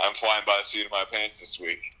I'm flying by the seat of my pants this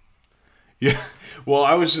week. Yeah, well,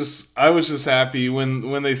 I was just happy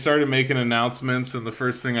when they started making announcements, and the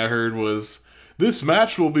first thing I heard was, "This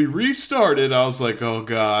match will be restarted." I was like, "Oh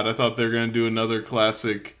God!" I thought they were gonna do another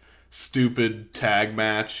classic, stupid tag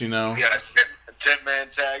match, you know? Yeah, a 10-man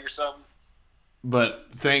tag or something. But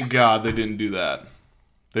thank God they didn't do that.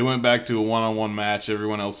 They went back to a one-on-one match.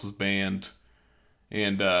 Everyone else was banned,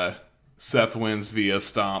 and Seth wins via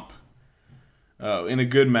stomp. In a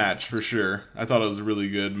good match for sure. I thought it was a really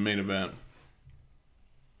good main event.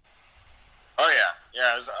 Oh yeah.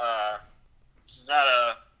 It was, it's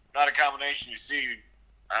not a combination you see.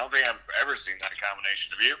 I don't think I've ever seen that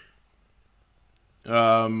combination.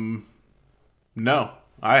 Have you? No,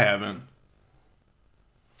 I haven't.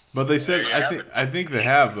 But they said I think they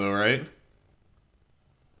have though, right?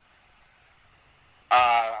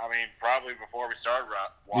 I mean, probably before we started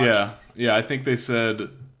watching. Yeah. I think they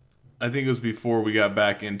said. I think it was before we got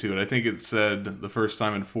back into it. I think it said the first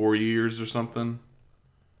time in 4 years or something.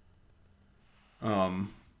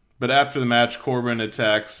 But after the match, Corbin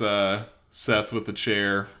attacks Seth with a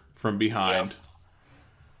chair from behind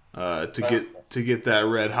to get that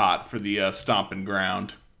red hot for the Stomping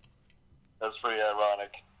Ground. That's pretty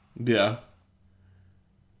ironic. Yeah.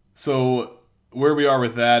 So where we are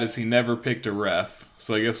with that is he never picked a ref.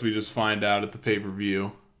 So I guess we just find out at the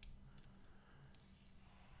pay-per-view.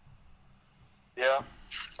 Yeah,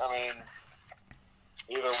 I mean,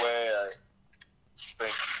 either way, I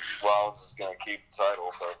think Rollins is going to keep the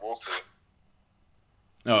title, but we'll see.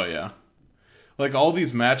 Oh, yeah. like all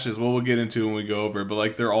these matches, well, we'll get into when we go over, but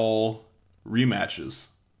like they're all rematches.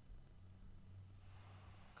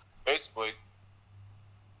 Basically.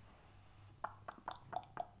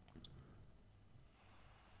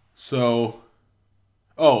 So,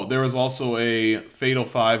 there was also a fatal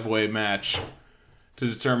 5-way match to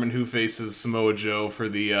determine who faces Samoa Joe for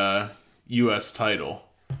the U.S. title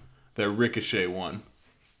that Ricochet won.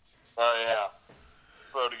 Oh, yeah.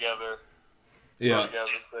 Throw together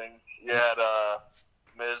thing. You had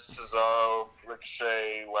Miz, Cesaro,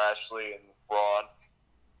 Ricochet, Lashley, and Braun.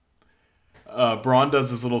 Braun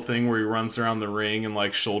does this little thing where he runs around the ring and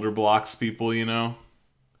like shoulder blocks people, you know?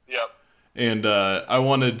 Yep. And I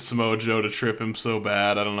wanted Samoa Joe to trip him so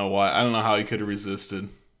bad. I don't know why. I don't know how he could have resisted.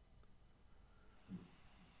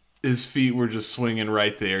 His feet were just swinging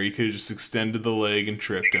right there. He could have just extended the leg and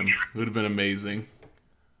tripped him. It would have been amazing.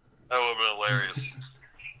 That would have been hilarious.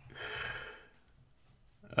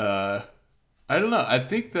 I don't know. I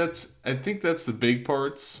think that's the big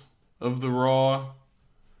parts of the Raw.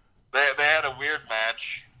 They had a weird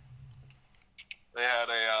match. They had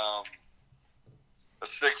a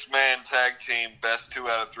 6-man tag team best 2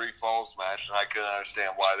 out of 3 falls match, and I couldn't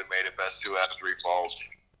understand why they made it best 2 out of 3 falls.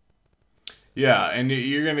 Yeah, and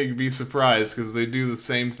you're gonna be surprised because they do the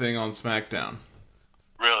same thing on SmackDown.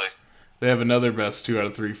 Really? They have another best 2 out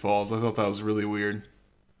of 3 falls. I thought that was really weird.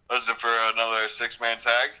 Was it for another 6-man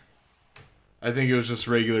tag? I think it was just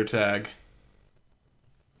regular tag.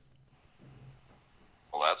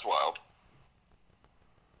 Well, that's wild.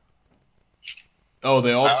 Oh,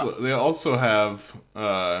 they also have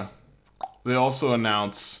they also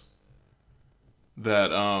announce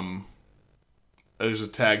that there's a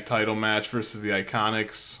tag title match versus the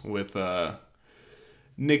Iconics with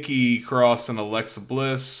Nikki Cross and Alexa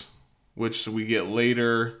Bliss, which we get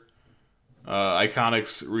later.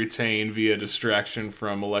 Iconics retain via distraction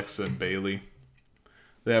from Alexa and Bayley.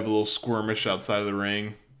 They have a little skirmish outside of the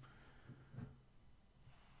ring.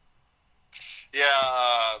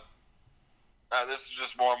 Yeah, this is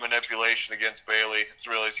just more manipulation against Bayley. It's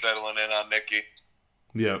really settling in on Nikki.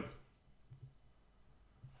 Yep.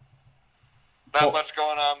 Not much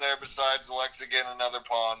going on there besides Alexa getting another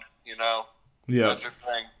pawn, you know? Yep. That's her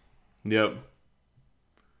thing. Yep.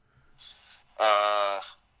 I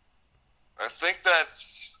think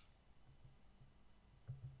that's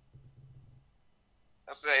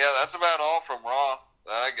about all from Raw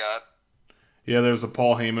that I got. Yeah, there's a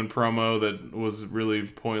Paul Heyman promo that was really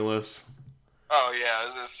pointless. Oh yeah,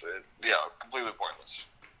 completely pointless.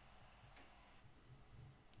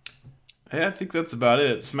 Hey, I think that's about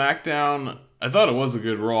it. SmackDown, I thought it was a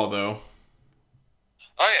good Raw though.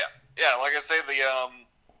 Oh yeah, like I say,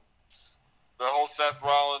 the whole Seth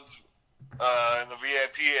Rollins in the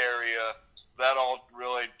VIP area, that all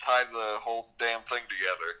really tied the whole damn thing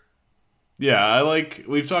together. Yeah,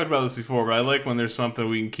 we've talked about this before, but I like when there's something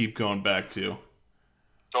we can keep going back to.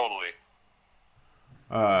 Totally.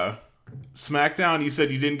 SmackDown, you said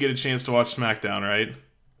you didn't get a chance to watch SmackDown, right?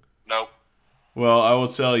 Nope. Well, I will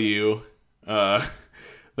tell you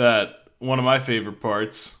that one of my favorite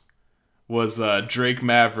parts was Drake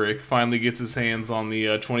Maverick finally gets his hands on the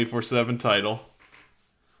 24/7 title.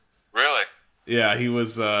 Really? Yeah, he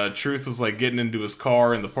was, Truth was like getting into his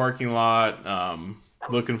car in the parking lot,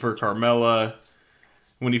 looking for Carmella.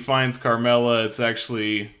 When he finds Carmella, it's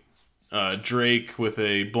actually Drake with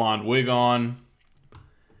a blonde wig on,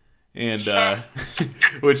 and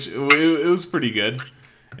which it was pretty good.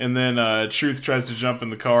 And then Truth tries to jump in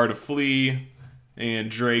the car to flee, and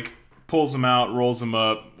Drake pulls him out, rolls him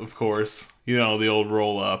up, of course. You know, the old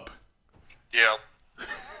roll up. Yep.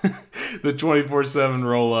 The 24/7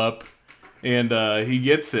 roll up, and he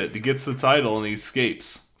gets it. He gets the title, and he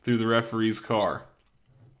escapes through the referee's car.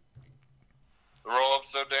 The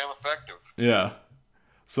roll-up's so damn effective. Yeah.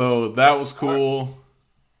 So that was cool.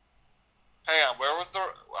 Hang on,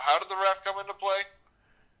 how did the ref come into play?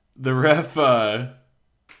 The ref,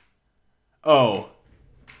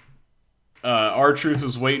 R-Truth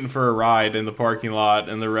was waiting for a ride in the parking lot,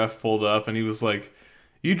 and the ref pulled up, and he was like,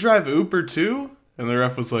 "You drive Uber too?" And the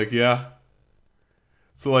ref was like, "Yeah."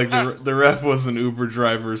 So, like, the ref was an Uber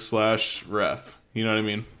driver / ref. You know what I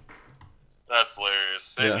mean? That's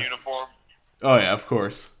hilarious. In uniform? Oh, yeah, of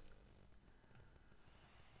course.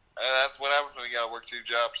 That's what happens when you gotta work 2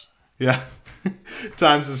 jobs. Yeah.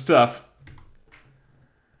 Times is tough.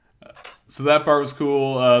 So that part was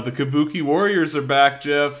cool. The Kabuki Warriors are back,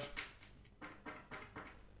 Jeff.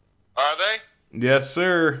 Are they? Yes,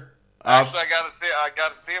 sir. Actually, I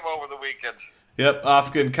gotta see them over the weekend. Yep,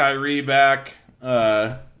 Asuka and Kairi back.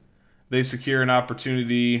 They secure an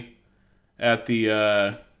opportunity at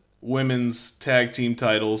the women's tag team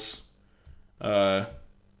titles. I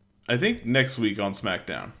think next week on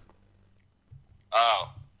SmackDown.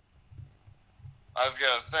 Oh. I was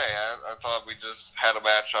going to say, I thought we just had a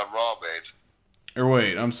match on Raw made. Or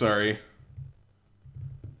wait, I'm sorry.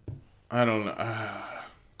 I don't know.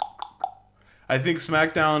 I think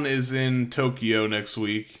SmackDown is in Tokyo next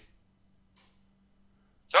week.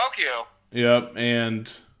 Tokyo? Yep,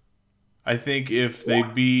 and I think if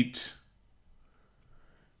Asuka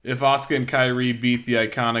and Kairi beat the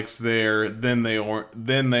Iconics there, then they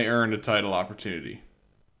earn a title opportunity.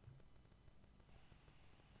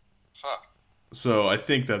 Huh. So I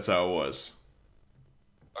think that's how it was.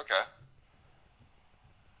 Okay.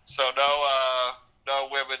 So no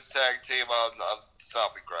women's tag team on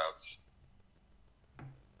Stomping Grounds.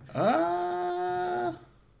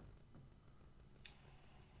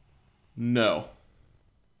 No.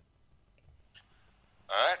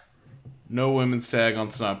 All right. No women's tag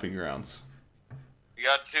on Stomping Grounds. You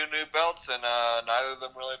got 2 new belts, and neither of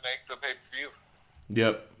them really make the pay-per-view.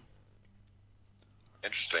 Yep.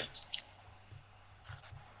 Interesting.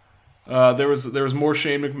 There was more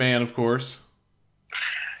Shane McMahon, of course.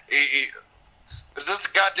 Is this the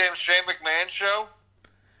goddamn Shane McMahon show?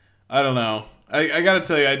 I don't know. I gotta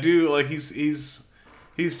tell you, I do like he's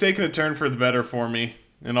taken a turn for the better for me.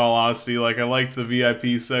 In all honesty, like I liked the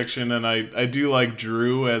VIP section, and I do like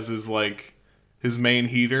Drew as his main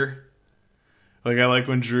heater. Like I like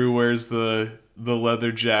when Drew wears the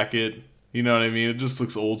leather jacket. You know what I mean? It just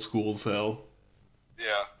looks old school as hell.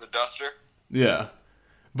 Yeah, the duster. Yeah,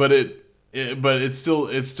 but it's still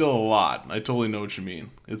a lot. I totally know what you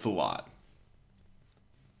mean. It's a lot.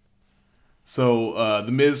 So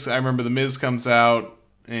the Miz, I remember the Miz comes out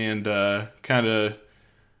and kind of,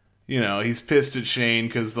 he's pissed at Shane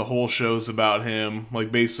because the whole show's about him,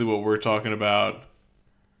 like basically what we're talking about.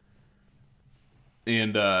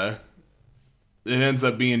 And it ends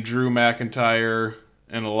up being Drew McIntyre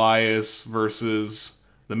and Elias versus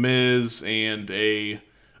the Miz and a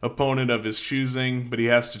opponent of his choosing, but he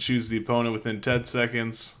has to choose the opponent within 10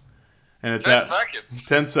 seconds. And at 10 seconds?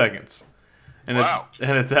 10 seconds. And wow.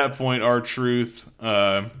 At that point, R-Truth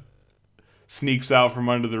sneaks out from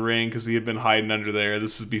under the ring because he had been hiding under there.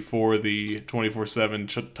 This is before the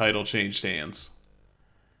 24/7 title changed hands.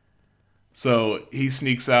 So he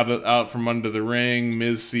sneaks out from under the ring.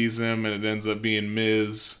 Miz sees him, and it ends up being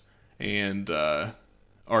Miz and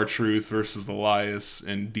R-Truth versus Elias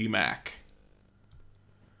and D-Mac.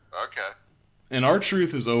 Okay. And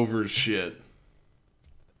R-Truth is over as shit.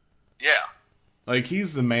 Yeah. Like,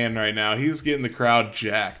 he's the man right now. He was getting the crowd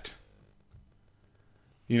jacked.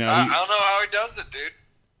 I don't know how he does it, dude.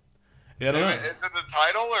 Yeah, I don't know. Is it the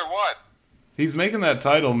title or what? He's making that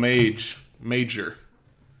title major.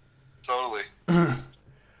 Totally.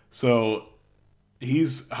 So,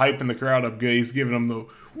 he's hyping the crowd up good. He's giving them the,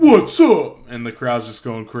 "What's up?" And the crowd's just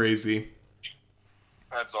going crazy.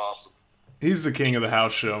 That's awesome. He's the king of the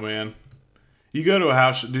house show, man. You go to a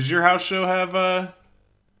house show. Does your house show have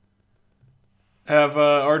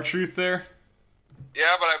R-Truth there?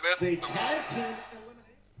 Yeah, but I missed it.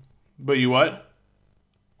 But you what?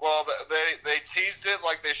 Well, they teased it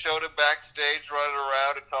like they showed him backstage running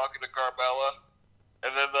around and talking to Carmella.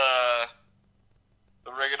 And then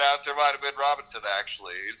the ring announcer might have been Robinson,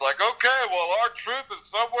 actually. He's like, okay, well, R-Truth is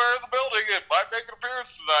somewhere in the building. It might make an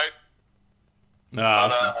appearance tonight.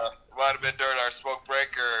 Awesome. Might have been during our smoke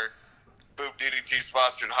break or Boom DDT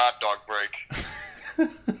sponsored hot dog break.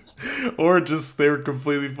 Or just they were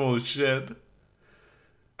completely full of shit.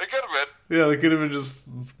 They could have been. Yeah, they could have been just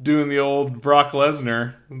doing the old Brock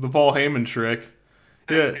Lesnar, the Paul Heyman trick.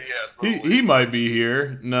 Yeah, yeah, he might be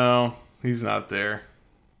here. No, he's not there.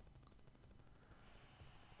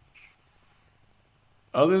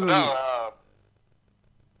 Other than that's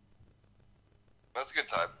a good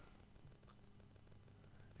time.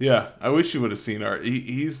 Yeah, I wish you would have seen Art.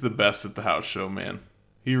 He's the best at the house show, man.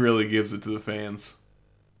 He really gives it to the fans.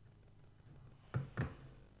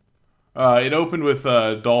 It opened with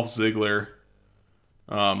Dolph Ziggler,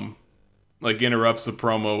 interrupts the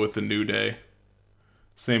promo with the New Day.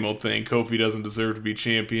 Same old thing. Kofi doesn't deserve to be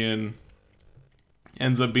champion.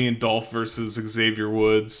 Ends up being Dolph versus Xavier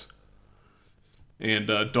Woods. And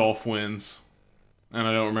Dolph wins. And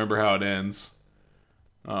I don't remember how it ends.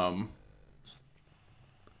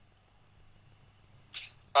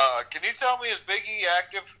 Can you tell me, is Big E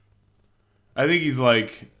active? I think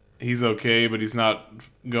he's okay, but he's not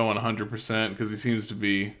going 100% because he seems to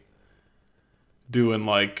be doing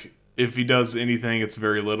if he does anything, it's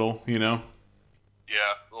very little, Yeah,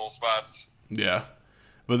 little spots. Yeah.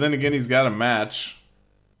 But then again, he's got a match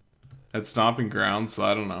at Stomping Ground, so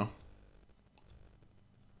I don't know.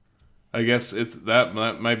 I guess that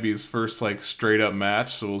might be his first like straight up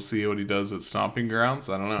match, so we'll see what he does at Stomping Grounds.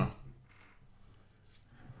 I don't know.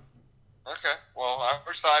 Okay, well, I'm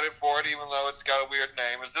excited for it, even though it's got a weird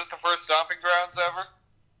name. Is this the first Stomping Grounds ever?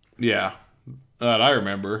 Yeah, that I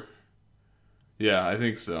remember. Yeah, I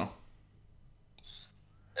think so.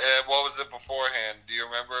 And what was it beforehand? Do you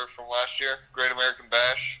remember from last year? Great American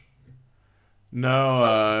Bash?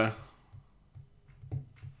 No,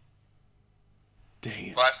 dang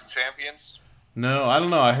it. Clash of Champions? No, I don't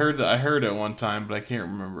know. I heard at one time, but I can't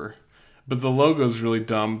remember. But the logo's really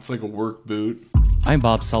dumb. It's like a work boot. I'm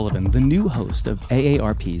Bob Sullivan, the new host of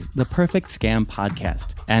AARP's The Perfect Scam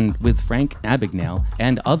podcast. And with Frank Abagnale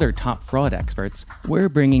and other top fraud experts, we're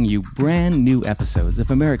bringing you brand new episodes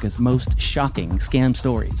of America's most shocking scam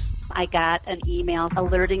stories. I got an email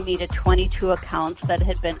alerting me to 22 accounts that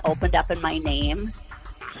had been opened up in my name.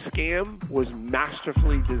 Scam was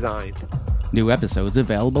masterfully designed. New episodes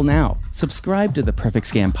available now. Subscribe to the Perfect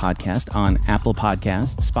Scam podcast on Apple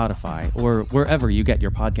Podcasts, Spotify, or wherever you get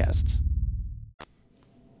your podcasts.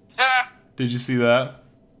 Did you see that?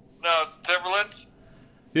 No, it's Timberlands?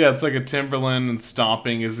 Yeah, it's like a Timberland and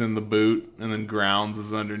Stomping is in the boot, and then Grounds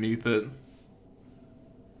is underneath it.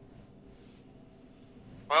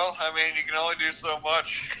 Well, I mean, you can only do so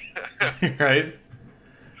much. Right?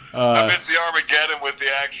 I miss the Armageddon with the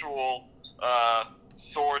actual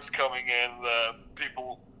swords coming in, the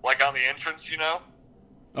people, like on the entrance, you know?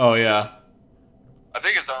 Oh, yeah. I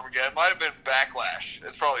think it's Armageddon. It might have been Backlash.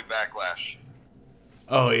 It's probably Backlash.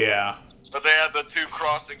 Oh, yeah. But they had the two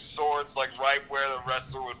crossing swords, like, right where the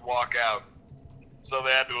wrestler would walk out. So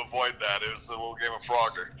they had to avoid that. It was a little game of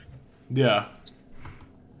Frogger. Yeah.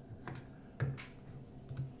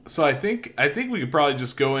 So I think we could probably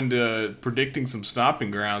just go into predicting some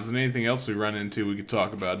Stomping Grounds, and anything else we run into we could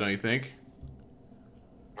talk about, don't you think?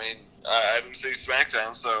 I mean, I didn't see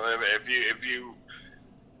SmackDown, so if you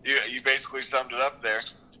basically summed it up there.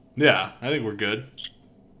 Yeah, I think we're good.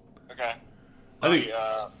 Okay. I think.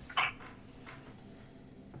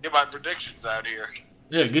 Get my predictions out here.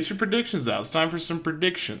 Yeah, get your predictions out. It's time for some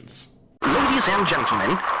predictions. Ladies and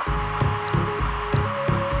gentlemen,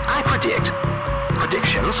 I predict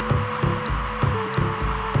predictions.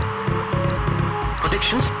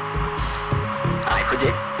 Predictions. I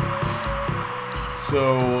predict.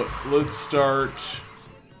 So let's start.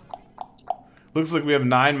 Looks like we have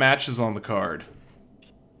 9 matches on the card.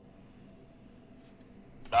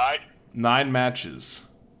 9? 9 matches.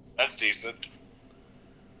 That's decent.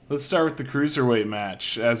 Let's start with the Cruiserweight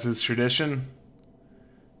match. As is tradition,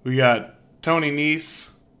 we got Tony Nese,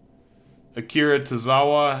 Akira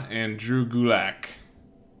Tozawa, and Drew Gulak.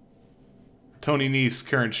 Tony Nese,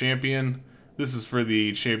 current champion. This is for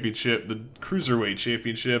the championship, the Cruiserweight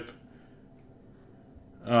Championship.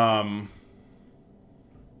 I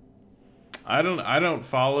don't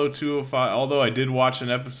follow 205, although I did watch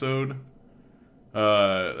an episode.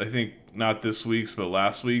 I think not this week's, but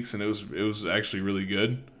last week's, and it was actually really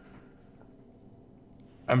good.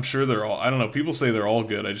 I'm sure they're all, I don't know, people say they're all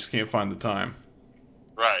good, I just can't find the time.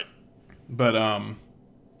 Right. But I'm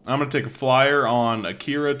going to take a flyer on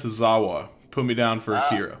Akira Tozawa. Put me down for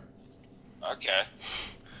Akira. Okay.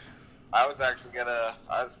 I was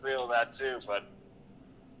feeling that too, but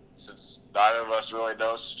since neither of us really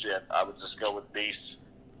knows shit, I would just go with Nese.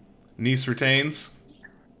 Nese retains?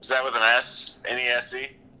 Is that with an S?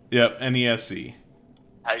 N-E-S-E? Yep, N-E-S-E.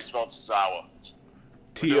 How you spell Tozawa?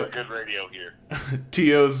 We're doing good radio here.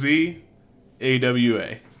 T-O-Z-A-W-A.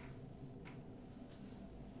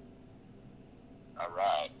 All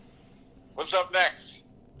right. What's up next?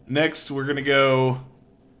 Next, we're gonna go.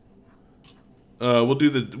 We'll do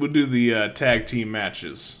the tag team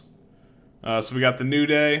matches. So we got the New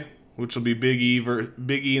Day, which will be Big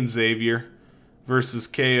E and Xavier versus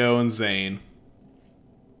KO and Zayn.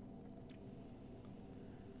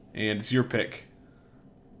 And it's your pick.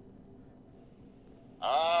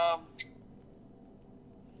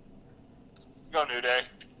 Go New Day.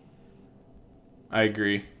 I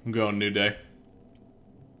agree. I'm going New Day.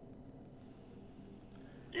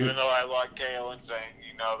 Even though I like KO and Zayn,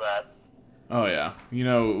 you know that. Oh yeah, you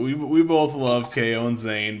know we both love KO and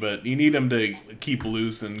Zayn, but you need them to keep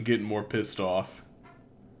loose and get more pissed off.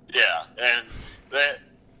 Yeah, and that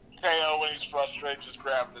KO when he's frustrated, just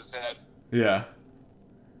grabbing his head. Yeah,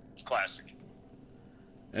 it's classic.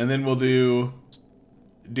 And then we'll do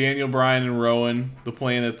Daniel Bryan and Rowan, the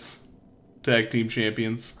Planets Tag Team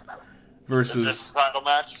Champions, versus Is this the title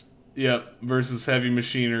match? Yep, versus Heavy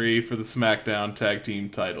Machinery for the SmackDown Tag Team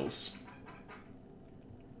titles.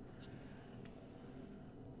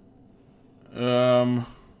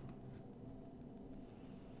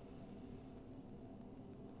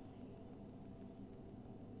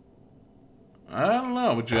 I don't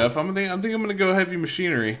know, Jeff. I think I'm gonna go Heavy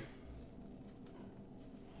Machinery.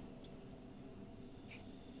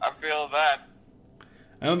 I feel that.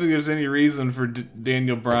 I don't think there's any reason for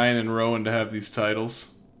Daniel Bryan and Rowan to have these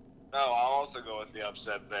titles. No, I'll also go with the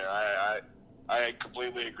upset there. I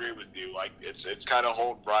completely agree with you. Like it's kind of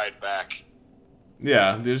hold Bryan back.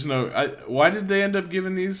 Yeah, there's no. Why did they end up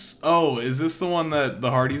giving these? Oh, is this the one that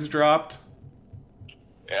the Hardys dropped?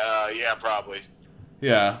 Yeah, probably.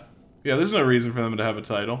 Yeah. There's no reason for them to have a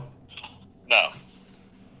title. No.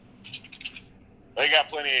 They got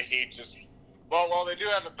plenty of heat. Well, they do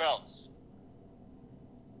have the belts.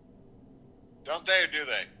 Don't they, or do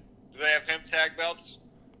they? Do they have him tag belts?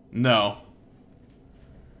 No.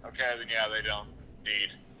 Okay, then yeah, they don't need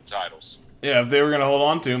titles. Yeah, if they were going to hold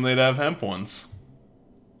on to him, they'd have hemp ones.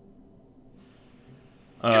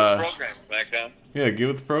 Get the program back down. Yeah, get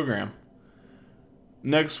with the program.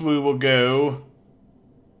 Next we will go...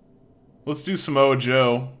 Let's do Samoa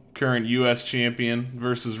Joe, current U.S. champion,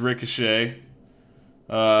 versus Ricochet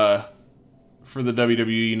for the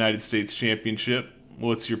WWE United States Championship.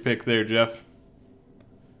 What's your pick there, Jeff?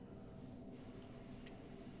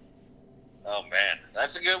 Oh man,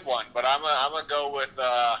 that's a good one. But I'm gonna go with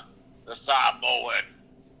the Samoan.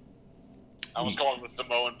 I was calling the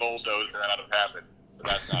Samoan bulldozer out of habit, but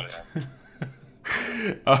that's not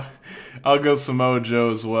it. I'll go Samoa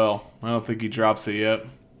Joe as well. I don't think he drops it yet.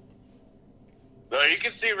 Though you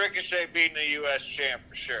can see Ricochet beating the U.S. champ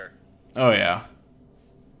for sure. Oh yeah.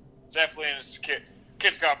 Definitely in his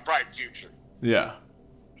kid's got a bright future. Yeah.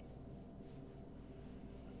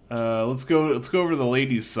 Let's go over to the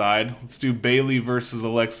ladies' side. Let's do Bayley versus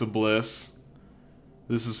Alexa Bliss.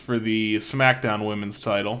 This is for the SmackDown Women's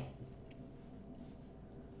title.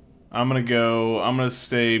 I'm gonna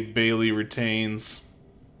say Bayley retains.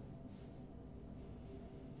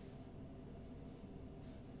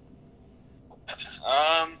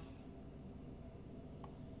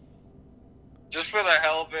 Just for the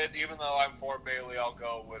hell of it, even though I'm for Bayley, I'll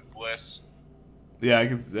go with Bliss.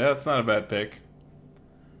 Yeah, that's not a bad pick.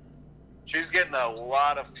 She's getting a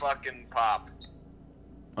lot of fucking pop.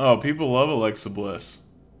 Oh, people love Alexa Bliss.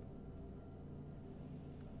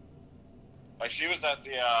 Like, she was at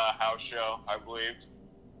the house show, I believe.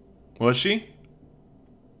 Was she?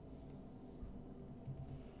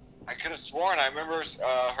 I could have sworn I remember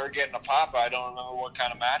her getting a pop. I don't remember what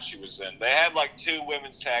kind of match she was in. They had like 2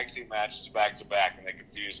 women's tag team matches back to back, and they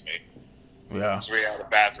confused me. Yeah. So we had a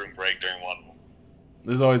bathroom break during one of them.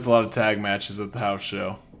 There's always a lot of tag matches at the house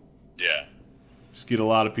show. Yeah. Just get a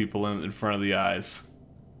lot of people in front of the eyes.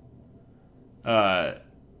 Then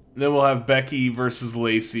we'll have Becky versus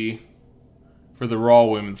Lacey for the Raw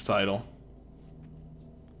Women's title.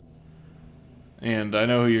 And I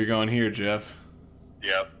know who you're going here, Jeff.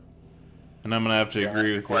 Yep. And I'm going to have to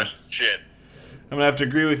agree with you. Shit. I'm going to have to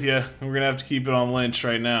agree with you. And we're going to have to keep it on Lynch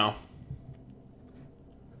right now.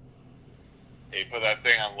 Hey, put that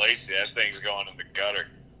thing on Lacey. That thing's going in the gutter.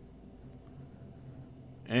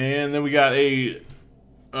 And then we got a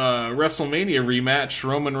WrestleMania rematch.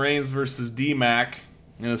 Roman Reigns versus D-Mac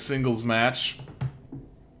in a singles match.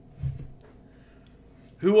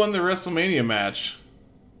 Who won the WrestleMania match?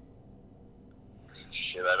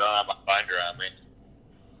 Shit, I don't have my binder on me.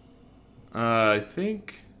 I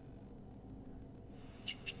think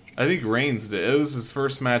Reigns did. It was his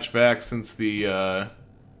first match back since the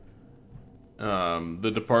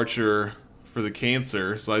departure for the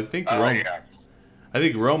cancer. So I think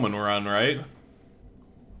Roman won, right?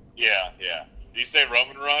 Yeah. Did you say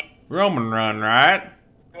Roman run? Roman run, right?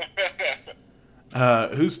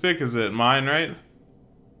 Whose pick is it? Mine, right?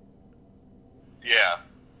 Yeah.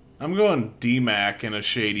 I'm going D-Mac in a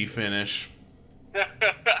shady finish.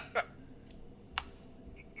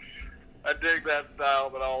 I dig that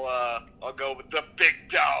style, but I'll go with the big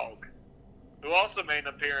dog, who also made an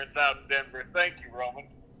appearance out in Denver. Thank you, Roman.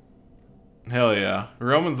 Hell yeah.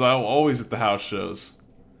 Roman's always at the house shows.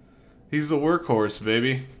 He's the workhorse,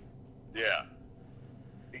 baby. Yeah.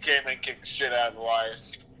 He came and kicked the shit out of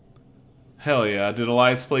Elias. Hell yeah. Did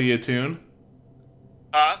Elias play you a tune?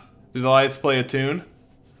 Huh? Did Elias play a tune?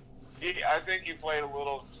 I think he played a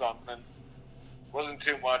little something. Wasn't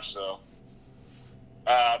too much, though.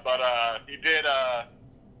 But he did, it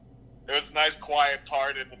was a nice quiet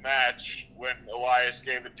part in the match when Elias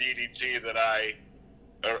gave a DDT that I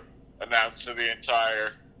announced to the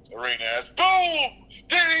entire arena as, boom!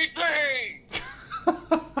 DDT!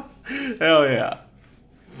 Hell yeah.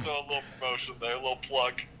 So a little promotion there, a little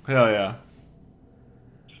plug. Hell yeah.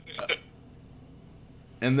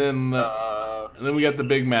 And then we got the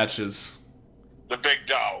big matches. The big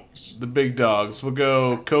dogs. The big dogs. We'll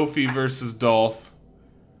go Kofi versus Dolph.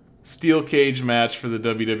 Steel cage match for the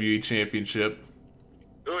WWE Championship.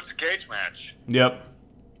 Ooh, it's a cage match. Yep.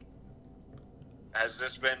 Has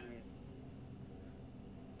this been...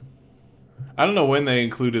 I don't know when they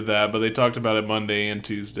included that, but they talked about it Monday and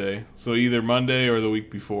Tuesday. So either Monday or the week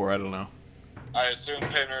before, I don't know. I assume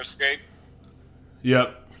pin or escape?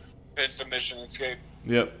 Yep. Pin, submission, escape.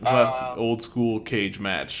 Yep. That's old school cage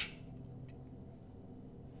match.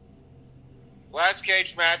 Last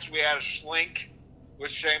cage match, we had a Schlink with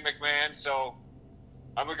Shane McMahon, so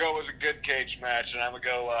I'm going to go with a good cage match, and I'm going to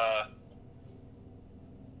go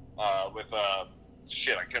with,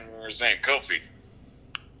 shit, I can't remember his name, Kofi.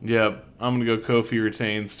 Yep. I'm going to go Kofi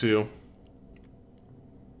retains, too.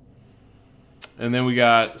 And then we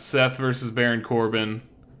got Seth versus Baron Corbin,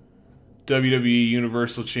 WWE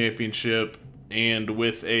Universal Championship, and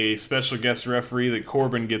with a special guest referee that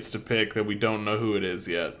Corbin gets to pick that we don't know who it is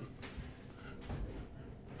yet.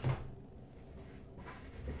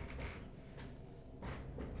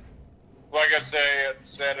 Like I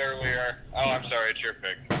said earlier, I'm sorry, it's your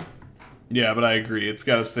pick. Yeah, but I agree. It's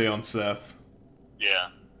got to stay on Seth. Yeah,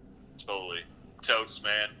 totally. Totes,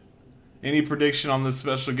 man. Any prediction on this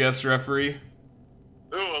special guest referee?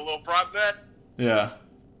 Ooh, a little prop bet? Yeah.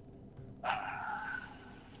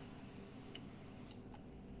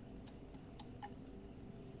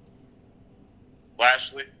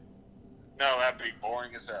 Lashley? No, that'd be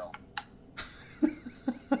boring as hell.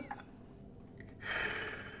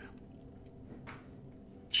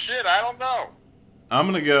 Shit, I don't know. I'm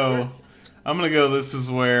gonna go. This is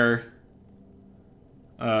where.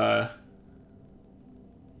 Well,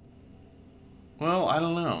 I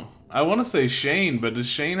don't know. I want to say Shane, but does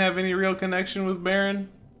Shane have any real connection with Baron?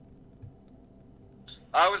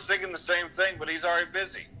 I was thinking the same thing, but he's already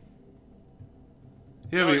busy.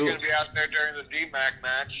 Yeah, he's going to be out there during the D-Mac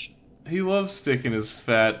match. He loves sticking his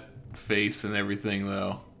fat face and everything,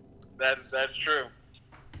 though. That's true.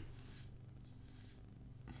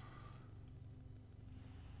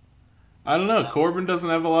 I don't know. Corbin doesn't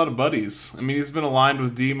have a lot of buddies. I mean, he's been aligned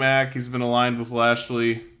with D-Mac. He's been aligned with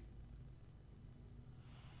Lashley.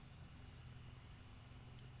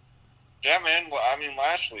 Yeah, man. Well, I mean,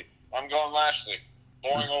 Lashley. I'm going Lashley.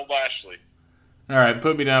 Boring old Lashley. All right,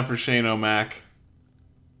 put me down for Shane O'Mac.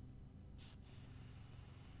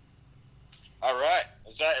 All right.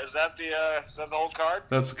 Is that the whole card?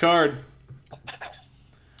 That's the card.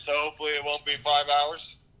 So hopefully it won't be 5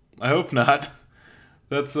 hours. I hope not.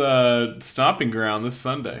 That's Stomping Ground this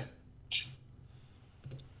Sunday.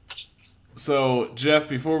 So, Jeff,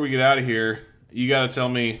 before we get out of here, you got to tell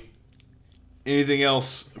me anything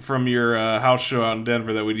else from your house show out in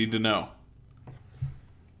Denver that we need to know.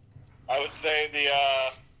 I would say the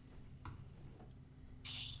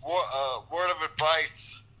word of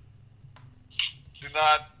advice: do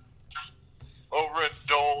not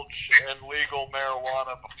overindulge in legal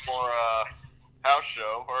marijuana before a house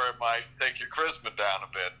show, or it might take your charisma down a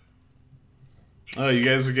bit. Oh, you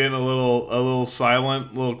guys are getting a little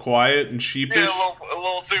silent, a little quiet and sheepish. Yeah, a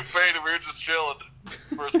little too faded. We were just chilling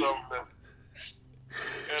for some bit.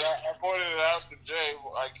 And I pointed it out to Jay,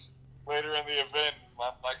 like, later in the event.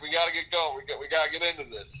 I'm like, we gotta get going. We gotta get into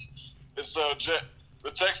this. And so the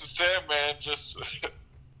Texas Sandman just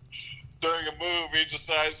during a move, he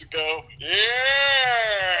decides to go,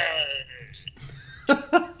 yeah.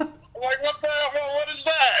 I'm like, what the hell? What is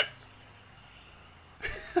that?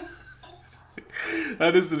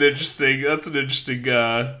 That's an interesting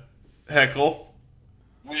heckle.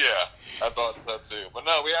 Yeah, I thought so too. But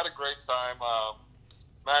no, we had a great time.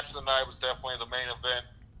 Match of the night was definitely the main event.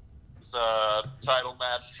 It was a title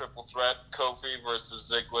match, triple threat: Kofi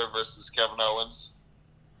versus Ziggler versus Kevin Owens.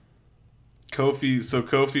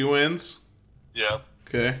 Kofi wins? Yep.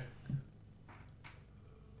 Okay.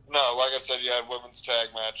 No, like I said, you had women's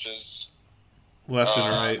tag matches. Left and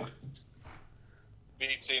right.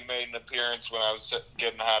 BT made an appearance when I was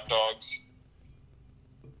getting hot dogs.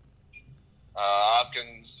 Asuka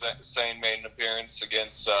and Sane made an appearance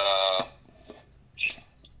against I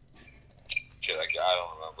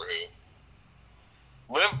don't remember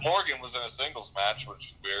who. Liv Morgan was in a singles match, which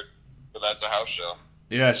is weird, but that's a house show.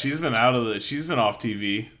 Yeah, she's been off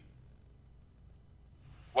TV.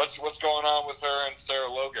 What's going on with her and Sarah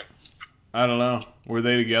Logan? I don't know. Were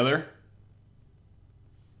they together?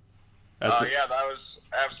 Yeah, that was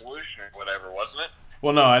Absolution or whatever, wasn't it?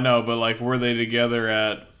 Well, no, I know, but like, were they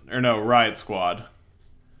together Riot Squad?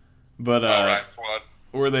 But Riot Squad.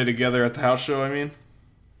 Were they together at the house show? I mean,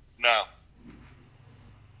 no.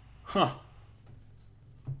 Huh.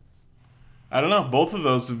 I don't know. Both of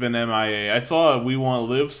those have been MIA. I saw a "We Want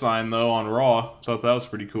Live" sign though on Raw. Thought that was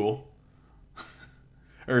pretty cool.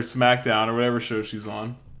 Or SmackDown or whatever show she's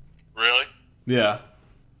on. Yeah.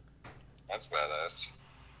 That's badass.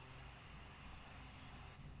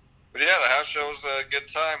 But yeah, the house show was a good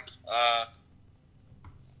time.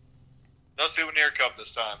 No souvenir cup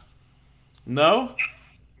this time. No?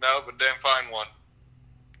 No, but didn't find one.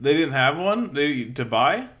 They didn't have one to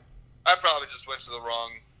buy? I probably just went to the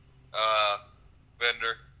wrong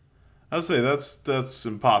vendor. I'll say that's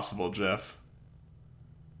impossible, Jeff.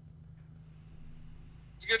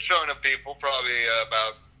 It's a good showing of people, probably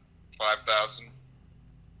about 5,000.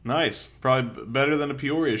 Nice. Probably better than a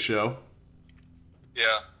Peoria show.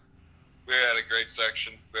 Yeah. We had a great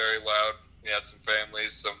section, very loud. We had some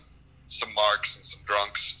families, some marks, and some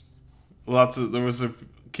drunks. There was some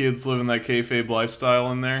kids living that kayfabe lifestyle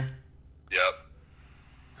in there? Yep.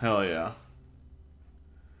 Hell yeah.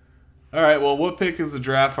 All right, well, what pick is the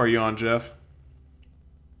draft are you on, Jeff?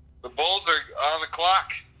 The Bulls are on the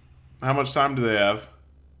clock. How much time do they have?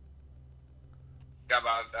 Got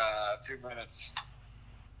about 2 minutes.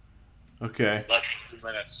 Okay. Less than 2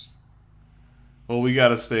 minutes. Well, we got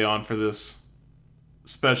to stay on for this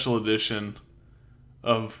special edition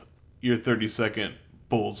of your 30-second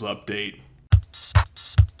Bulls update.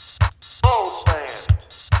 Bulls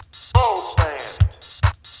fans. Bulls fans.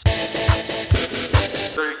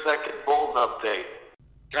 30-second Bulls update.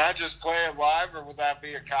 Can I just play it live, or would that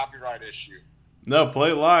be a copyright issue? No,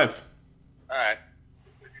 play it live. All right.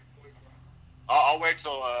 I'll wait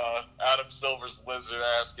till Adam Silver's lizard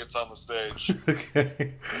ass gets on the stage.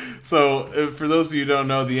 Okay. So, for those of you who don't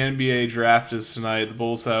know, the NBA draft is tonight. The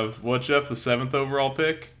Bulls have, what, Jeff, the 7th overall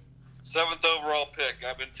pick? 7th overall pick.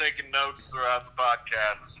 I've been taking notes throughout the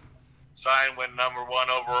podcast. Zion went number 1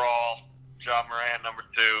 overall. John Morant, number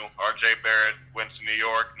 2. R.J. Barrett went to New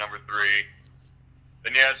York, number 3.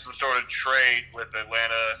 Then you had some sort of trade with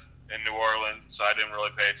Atlanta and New Orleans, so I didn't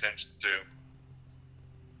really pay attention to.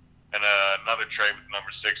 And another trade with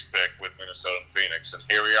number 6 pick with Minnesota and Phoenix. And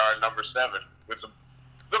here we are at number 7 with the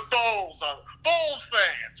Bulls. Bulls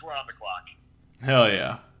fans, we're on the clock. Hell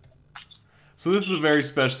yeah. So this is a very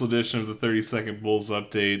special edition of the 30-second Bulls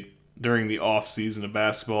update during the off-season of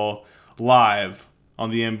basketball, live on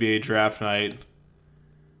the NBA draft night.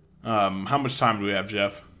 How much time do we have,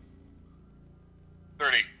 Jeff?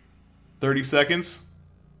 30. 30 seconds?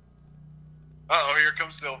 Uh-oh, here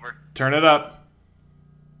comes Silver. Turn it up.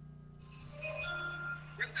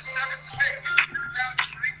 With the 7th pick in the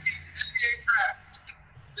 2019 NBA draft,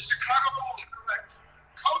 the Chicago Bulls select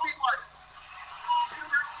Kobe White.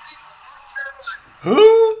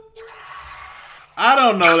 Who? I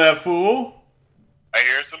don't know that fool. I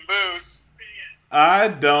hear some boos. I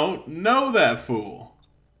don't know that fool.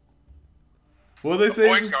 What did they say?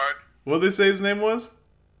 Point guard. What did they say his name was?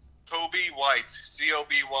 Kobe White.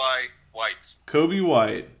 C-O-B-Y White. Kobe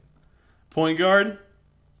White. Point guard?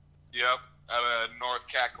 Yep. Out of North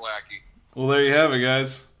Kakalaki. Well, there you have it,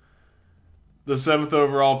 guys. The 7th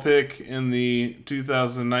overall pick in the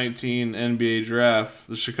 2019 NBA draft,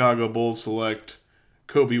 the Chicago Bulls select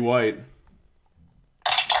Kobe White.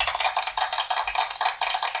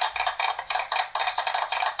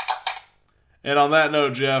 And on that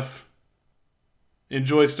note, Jeff,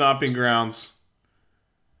 enjoy Stomping Grounds.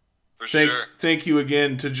 For sure. Thank you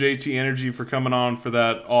again to JT Energy for coming on for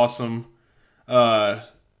that awesome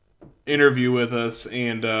interview with us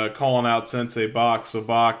and calling out Sensei Bock. So,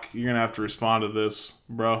 Bock, you're going to have to respond to this,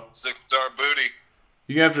 bro. 6-star booty.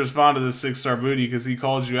 You're going to have to respond to this 6-star booty because he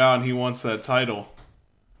called you out and he wants that title.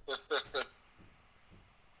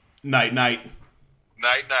 Night. Night.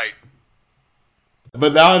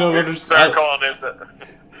 But now I don't understand. Start calling it.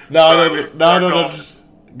 Now I don't understand.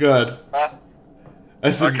 Good.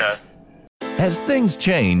 I said, Okay. As things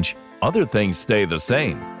change, other things stay the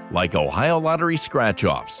same, like Ohio Lottery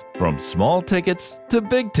scratch-offs. From small tickets to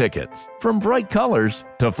big tickets, from bright colors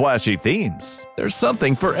to flashy themes. There's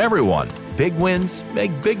something for everyone. Big wins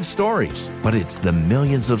make big stories, but it's the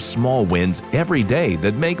millions of small wins every day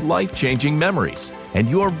that make life-changing memories. And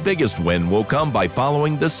your biggest win will come by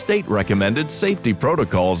following the state-recommended safety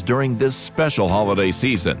protocols during this special holiday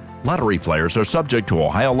season. Lottery players are subject to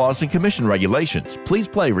Ohio laws and commission regulations. Please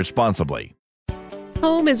play responsibly.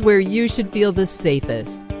 Home is where you should feel the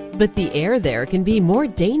safest, but the air there can be more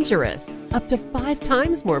dangerous, up to 5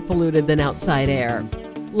 times more polluted than outside air.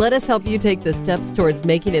 Let us help you take the steps towards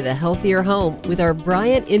making it a healthier home with our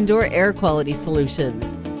Bryant Indoor Air Quality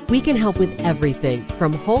Solutions. We can help with everything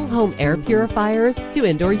from whole home air purifiers to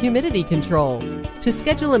indoor humidity control. To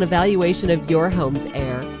schedule an evaluation of your home's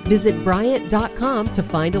air, visit Bryant.com to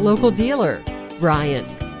find a local dealer.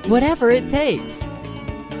 Bryant, whatever it takes.